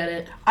never get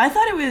it. I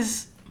thought it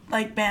was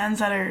like bands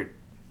that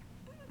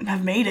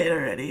have made it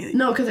already.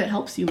 No, because it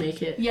helps you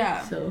make it.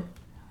 Yeah. So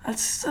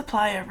Let's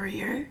apply every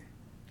year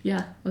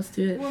yeah, let's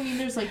do it. Well, I mean,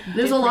 there's like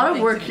There's a lot of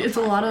different work. things you It's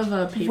a can lot apply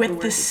of paperwork. with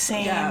the and stuff.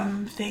 same Yeah.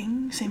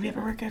 thing, same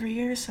paperwork every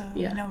year. So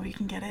Yeah. we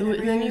can get it. Then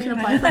Every you year. can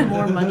apply for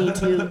more money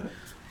too.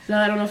 So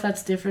I don't know if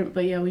that's different,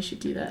 but yeah, we should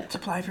do that. Let's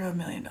apply for $1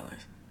 million.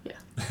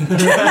 If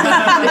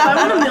I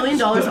won $1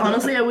 million,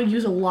 honestly, I would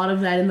use a lot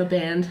of that in the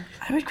band.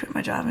 I would quit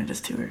my job and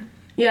just tour.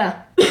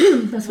 Yeah,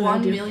 that's what I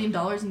 $1 do. million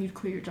and you'd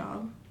quit your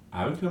job.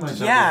 I would quit my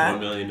job Yeah.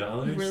 with $1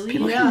 million. Really?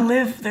 People Yeah. can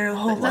live their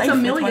whole That's life a with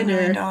 $1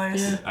 millionaire. million.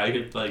 Yeah. I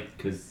could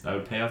because I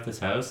would pay off this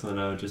house and then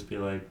I would just be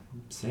like,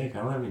 sick,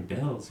 I don't have any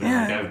bills. Or,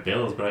 Yeah. like, I have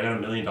bills, but I got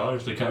 $1 million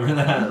to cover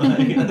that. Like,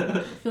 I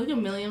feel like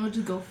 $1 million would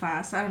just go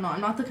fast. I don't know.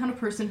 I'm not the kind of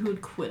person who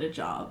would quit a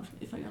job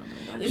if I got $1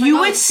 million. If I You got,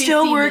 would like,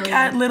 still 50 work million-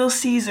 at Little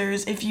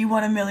Caesars if you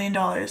won $1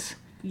 million.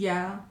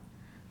 Yeah.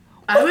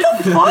 I would,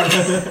 Fuck.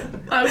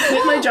 I would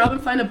quit my job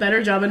and find a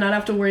better job and not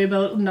have to worry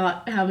about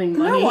not having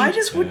money. No, I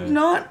just would Yeah.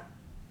 not.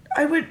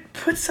 I would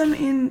put some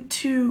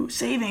into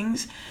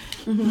savings,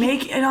 Mm-hmm.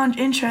 make it on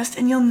interest,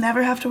 and you'll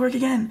never have to work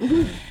again.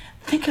 Mm-hmm.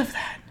 Think of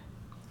that.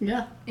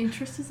 Yeah.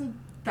 Interest isn't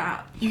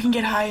that. You can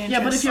get high interest.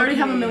 Yeah, but if you already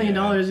have $1 million,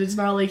 Yeah. it's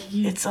not like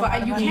you. It's a lot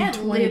But of you money. can't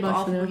 20 live bucks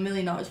off of an hour. $1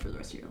 million for the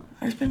rest of your life.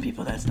 There's been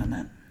people that's done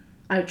that.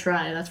 I would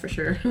try, that's for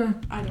sure.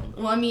 I don't.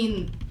 Well, I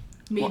mean,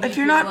 maybe Well, if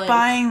you're not like,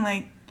 buying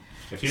like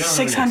if you don't have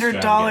an extra, $600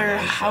 get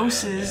one,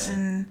 houses yeah.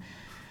 and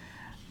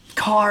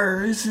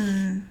cars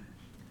and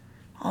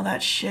all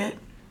that shit,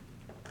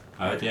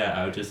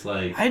 I would just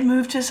like I'd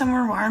move to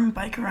somewhere warm,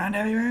 bike around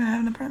everywhere, and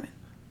have an apartment.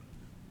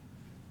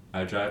 I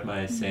would drive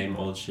my same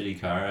old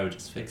shitty car. I would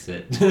just fix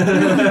it.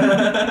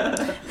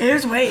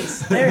 There's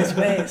ways. There's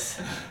ways.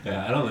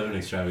 Yeah, I don't live an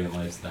extravagant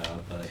lifestyle,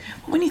 but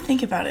When you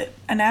think about it,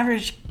 an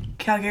average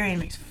Calgarian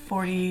makes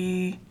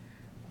 40,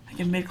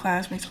 like in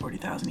mid-class, makes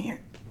 40,000 a year.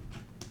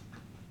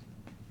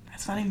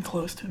 That's not even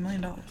close to $1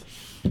 million.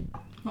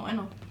 No, I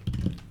know.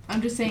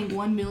 I'm just saying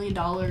 $1 million.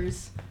 How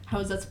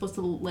is that supposed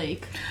to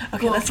like?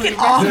 Okay, go let's for get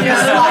the off rest this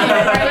of topic.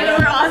 your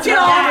Let's get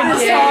off life?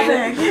 this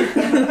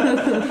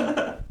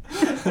topic.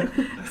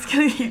 It's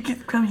gonna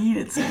become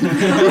heated soon.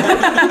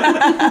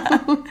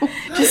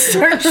 Just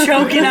start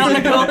choking out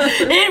Nicole.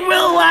 It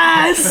will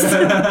last.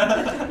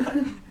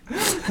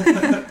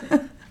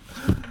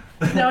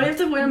 Now we have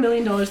to win $1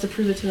 million to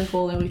prove it to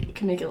Nicole that we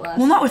can make it last.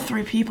 Well, not with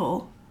 3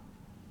 people.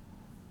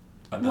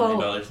 $1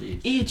 million each.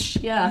 Each,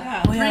 yeah.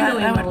 Yeah. Well, yeah, $3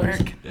 million. that would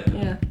work.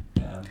 Yeah.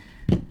 Yeah.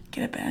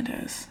 Get a band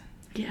house.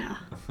 Yeah.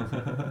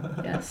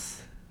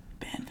 Yes.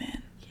 Band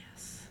van.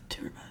 Yes.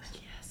 Tour bus.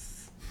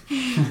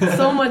 Yes.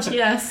 So much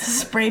yes.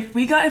 Spray. If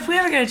we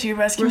ever get a tour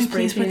bus, can We're we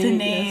spray please put the painting,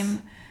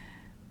 name?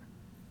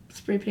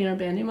 Spray paint our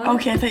band name on it?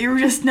 Okay, I thought you were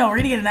just no. We're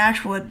gonna get an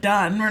actual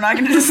done. We're not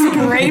gonna just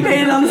spray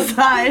paint it on the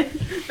side,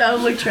 That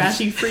would look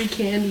trashy. Free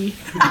candy.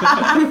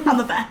 on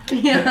the back.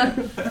 Yeah.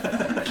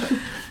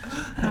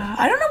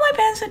 I don't know why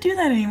bands don't do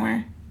that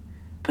anymore.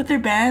 Put their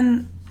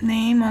band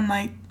name on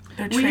like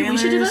their trailers. We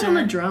should do that on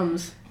the or-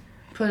 drums.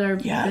 Put our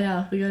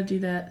Yeah. we gotta do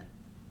that.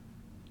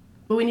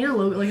 But we need a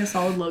logo, like a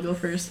solid logo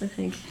first, I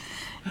think.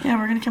 Yeah,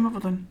 we're gonna come up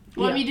with one.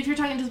 Well, Yeah. I mean, if you're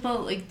talking just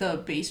about like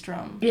the bass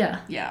drum, Yeah.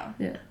 yeah,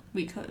 Yeah.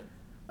 we could.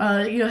 You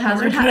know, We're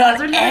hazard. gonna put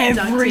Hazard on had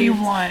duct tape.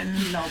 everyone.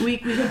 No. We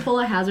could pull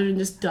a hazard and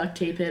just duct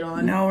tape it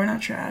on. No, we're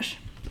not trash.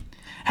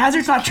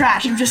 Hazard's not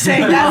trash. I'm just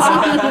saying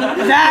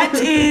that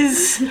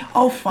is.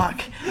 Oh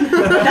fuck,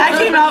 that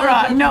came out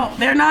wrong. No,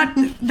 they're not.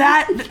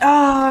 That.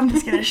 Oh, I'm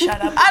just gonna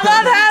shut up. I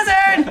love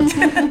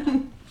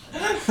Hazard.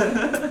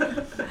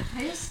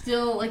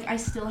 I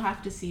still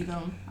have to see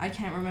them. I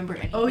can't remember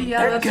anything. Oh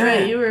yeah, They're that's good.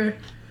 right. You were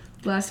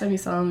last time you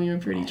saw them. You were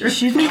pretty drunk.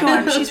 She's been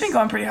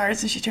going pretty hard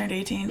since she turned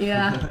 18.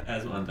 Yeah.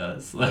 As one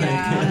does.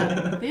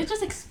 Yeah. They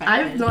just expect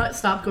I've it. not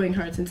stopped going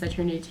hard since I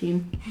turned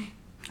 18.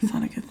 It's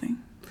not a good thing.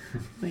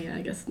 But yeah,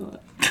 I guess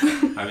not.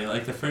 I mean,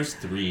 like the first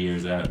 3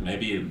 years out,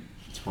 maybe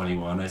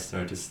 21, I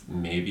start to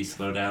maybe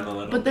slow down a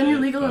little bit. But then you're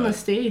legal in the but-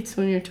 States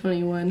when you're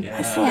 21. Yeah.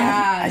 I still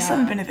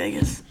haven't been to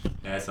Vegas.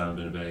 Yeah, I still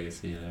haven't been to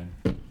Vegas either.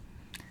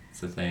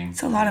 It's a thing.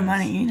 It's a lot of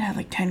money. You need to have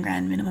like 10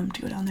 grand minimum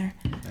to go down there.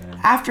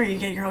 Yeah. After you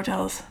get your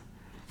hotels.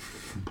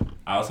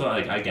 I also,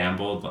 like, I've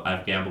gambled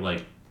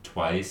like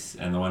twice,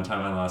 and the one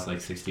time I lost like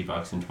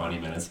 $60 in 20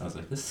 minutes, I was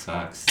like, this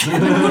sucks.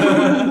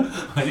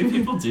 Why do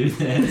people do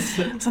this?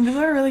 Some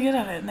people are really good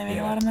at it and they make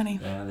a lot of money.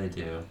 Yeah, they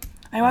do.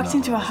 I walked Not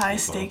into a honest high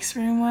people. stakes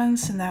room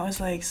once and that was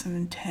like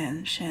some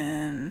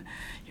tension.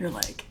 You're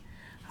like,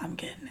 I'm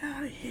getting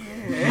out of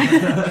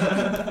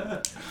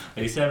here.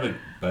 I used to have a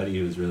buddy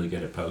who was really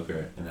good at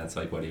poker, and that's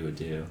like what he would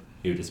do.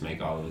 He would just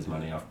make all of his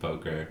money off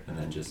poker and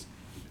then just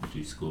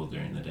do school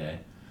during the day.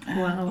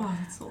 Wow. Oh,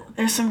 that's a lot.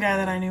 There's some guy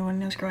that I knew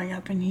when I was growing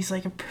up and he's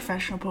like a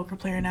professional poker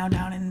player now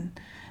down in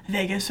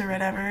Vegas or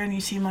whatever, and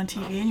you see him on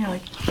TV and you're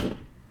like,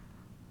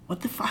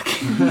 what the fuck?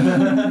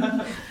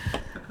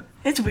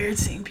 It's weird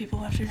seeing people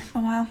after a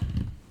while.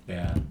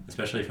 Yeah,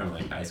 especially from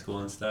like high school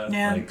and stuff.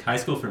 Yeah. Like high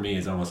school for me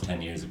is almost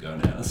 10 years ago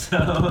now,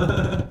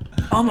 so.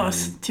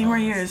 Almost. 2 more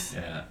years.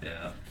 Yeah,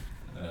 yeah.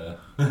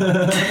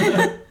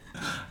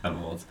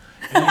 I'm old.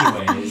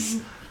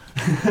 Anyways.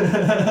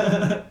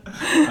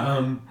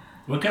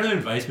 What kind of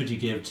advice would you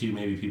give to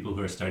maybe people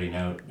who are starting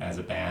out as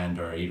a band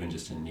or even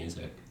just in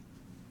music?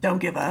 Don't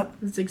give up.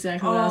 That's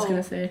exactly what I was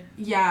gonna say.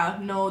 Yeah,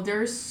 no,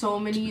 there's so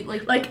many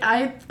like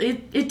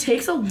It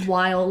takes a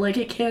while. Like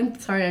it can.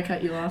 Sorry, I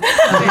cut you off.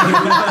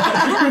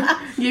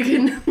 You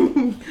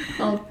can.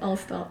 I'll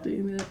stop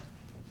doing that.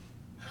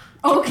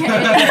 Okay.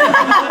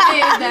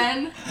 Okay,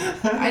 then.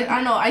 I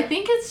don't know. I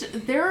think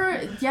there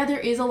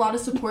is a lot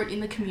of support in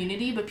the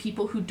community, but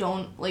people who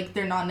don't, like,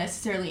 they're not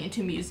necessarily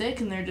into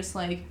music, and they're just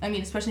like, I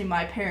mean, especially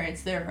my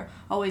parents, they're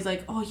always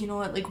like, oh, you know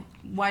what, like,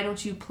 why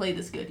don't you play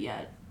this good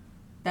yet?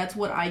 That's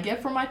what I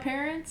get from my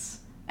parents,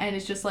 and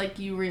it's just like,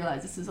 you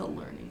realize this is a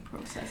learning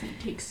process, and it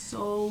takes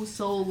so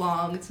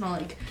long. It's not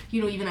like,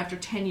 you know, even after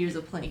 10 years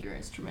of playing your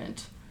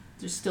instrument,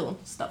 there's still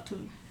stuff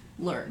to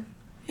learn.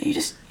 You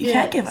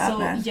can't give up, so,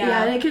 man.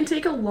 Yeah, and it can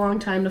take a long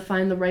time to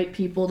find the right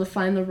people, to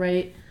find the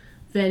right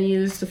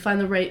venues, to find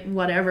the right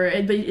whatever.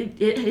 But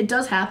it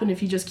does happen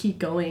if you just keep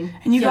going.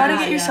 And you gotta Yeah,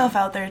 get yeah. yourself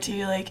out there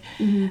too. Like,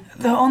 the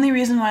only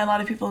reason why a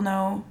lot of people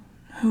know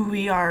who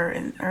we are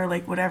or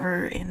like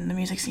whatever in the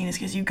music scene is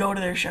because you go to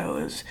their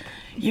shows,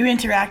 you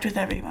interact with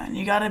everyone.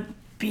 You gotta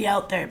be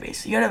out there,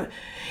 basically.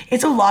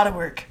 It's a lot of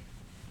work.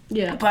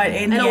 Yeah, But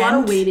in and the a lot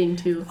end, of waiting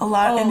too.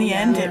 in the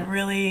end, yeah. it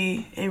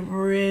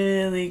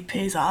really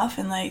pays off.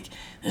 And like,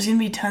 there's gonna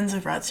be tons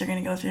of ruts you're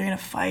gonna go through. You're gonna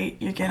fight.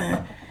 You're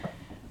gonna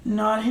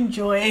not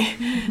enjoy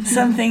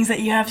some things that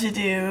you have to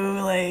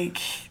do. Like,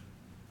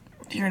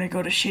 you're gonna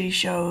go to shitty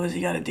shows. You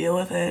gotta deal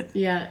with it.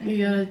 Yeah,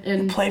 you gotta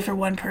and Play for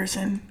one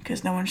person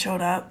because no one showed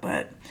up.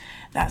 But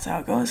that's how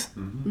it goes.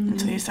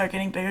 Until you start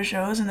getting bigger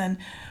shows, and then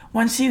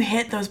once you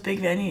hit those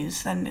big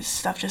venues, then this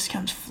stuff just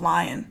comes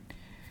flying.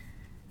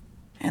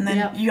 And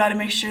then you got to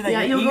make sure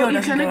that your ego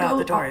doesn't go out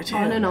the door too.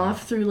 On and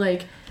off through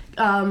like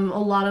a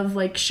lot of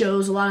like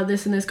shows, a lot of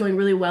this and this going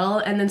really well,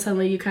 and then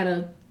suddenly you kind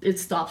of it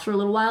stops for a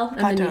little while. And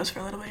plateaus for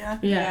a little bit,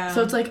 yeah.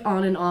 So it's like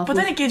on and off. But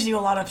then it gives you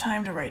a lot of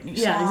time to write new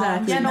songs. Yeah,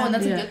 exactly. Yeah, no, and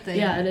that's a good thing.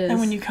 Yeah, it is. And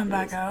when you come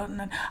back out, and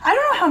then I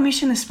don't know how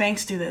Misha and the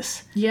Spanks do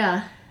this.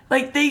 Yeah.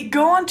 Like, they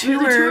go on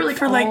tour like,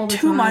 for, all like, the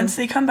 2 time. months.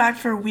 They come back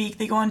for a week.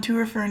 They go on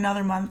tour for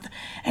another month.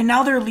 And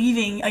now they're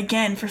leaving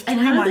again for 3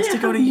 months to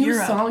go to new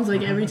Europe. songs,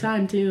 like, every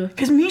time, too.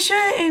 Because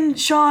Misha and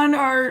Sean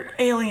are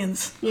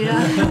aliens. Yeah.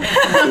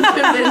 I'm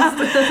convinced.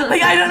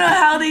 Like, I don't know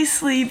how they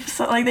sleep.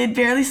 So, like, they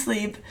barely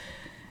sleep.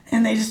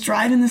 And they just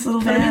drive in this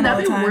little van I mean, all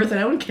that'd the be time. worth it.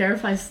 I wouldn't care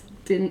if I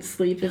didn't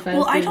sleep if I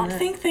was Well, I doing don't that.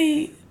 think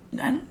they...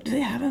 do they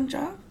have a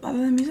job other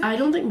than music? I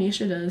don't think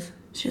Misha does.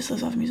 She just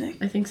lives off music?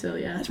 I think so,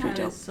 yeah. That's pretty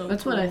dope. So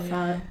That's cool. what I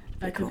thought.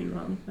 I could be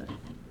wrong, but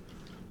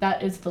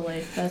that is the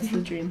life. That's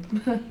the dream.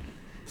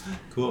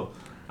 Cool.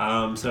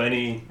 So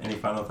any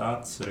final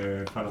thoughts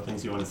or final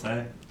things you want to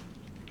say?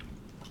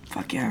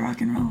 Fuck yeah, rock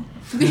and roll.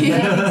 Fucking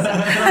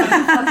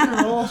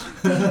roll.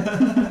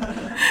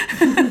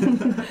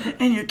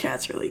 And your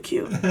cat's really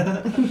cute.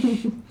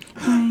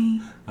 Hi.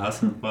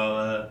 Awesome.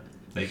 Well,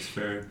 thanks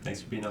for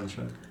being on the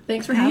show.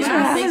 Thanks for having us. Thanks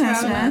for having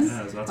us, man.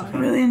 Yeah, it was lots of I'm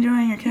fun. really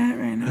enjoying your cat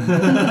right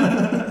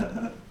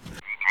now.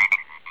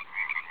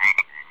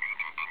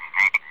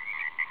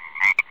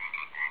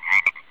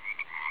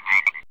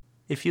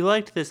 If you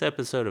liked this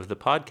episode of the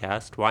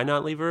podcast, why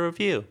not leave a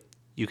review?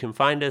 You can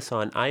find us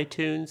on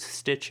iTunes,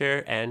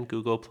 Stitcher, and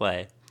Google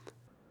Play.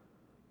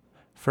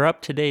 For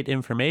up-to-date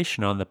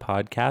information on the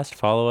podcast,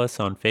 follow us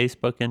on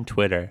Facebook and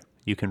Twitter.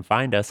 You can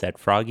find us at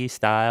Froggy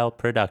Style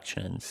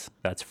Productions.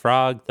 That's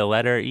Frog, the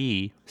letter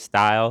E,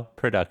 Style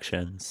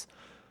Productions.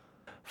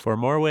 For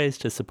more ways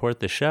to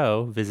support the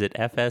show, visit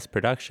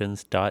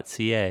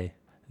fsproductions.ca.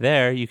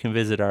 There, you can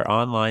visit our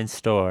online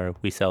store.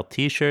 We sell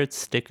t-shirts,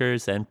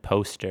 stickers, and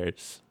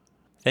posters.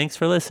 Thanks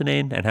for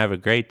listening, and have a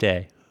great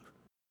day.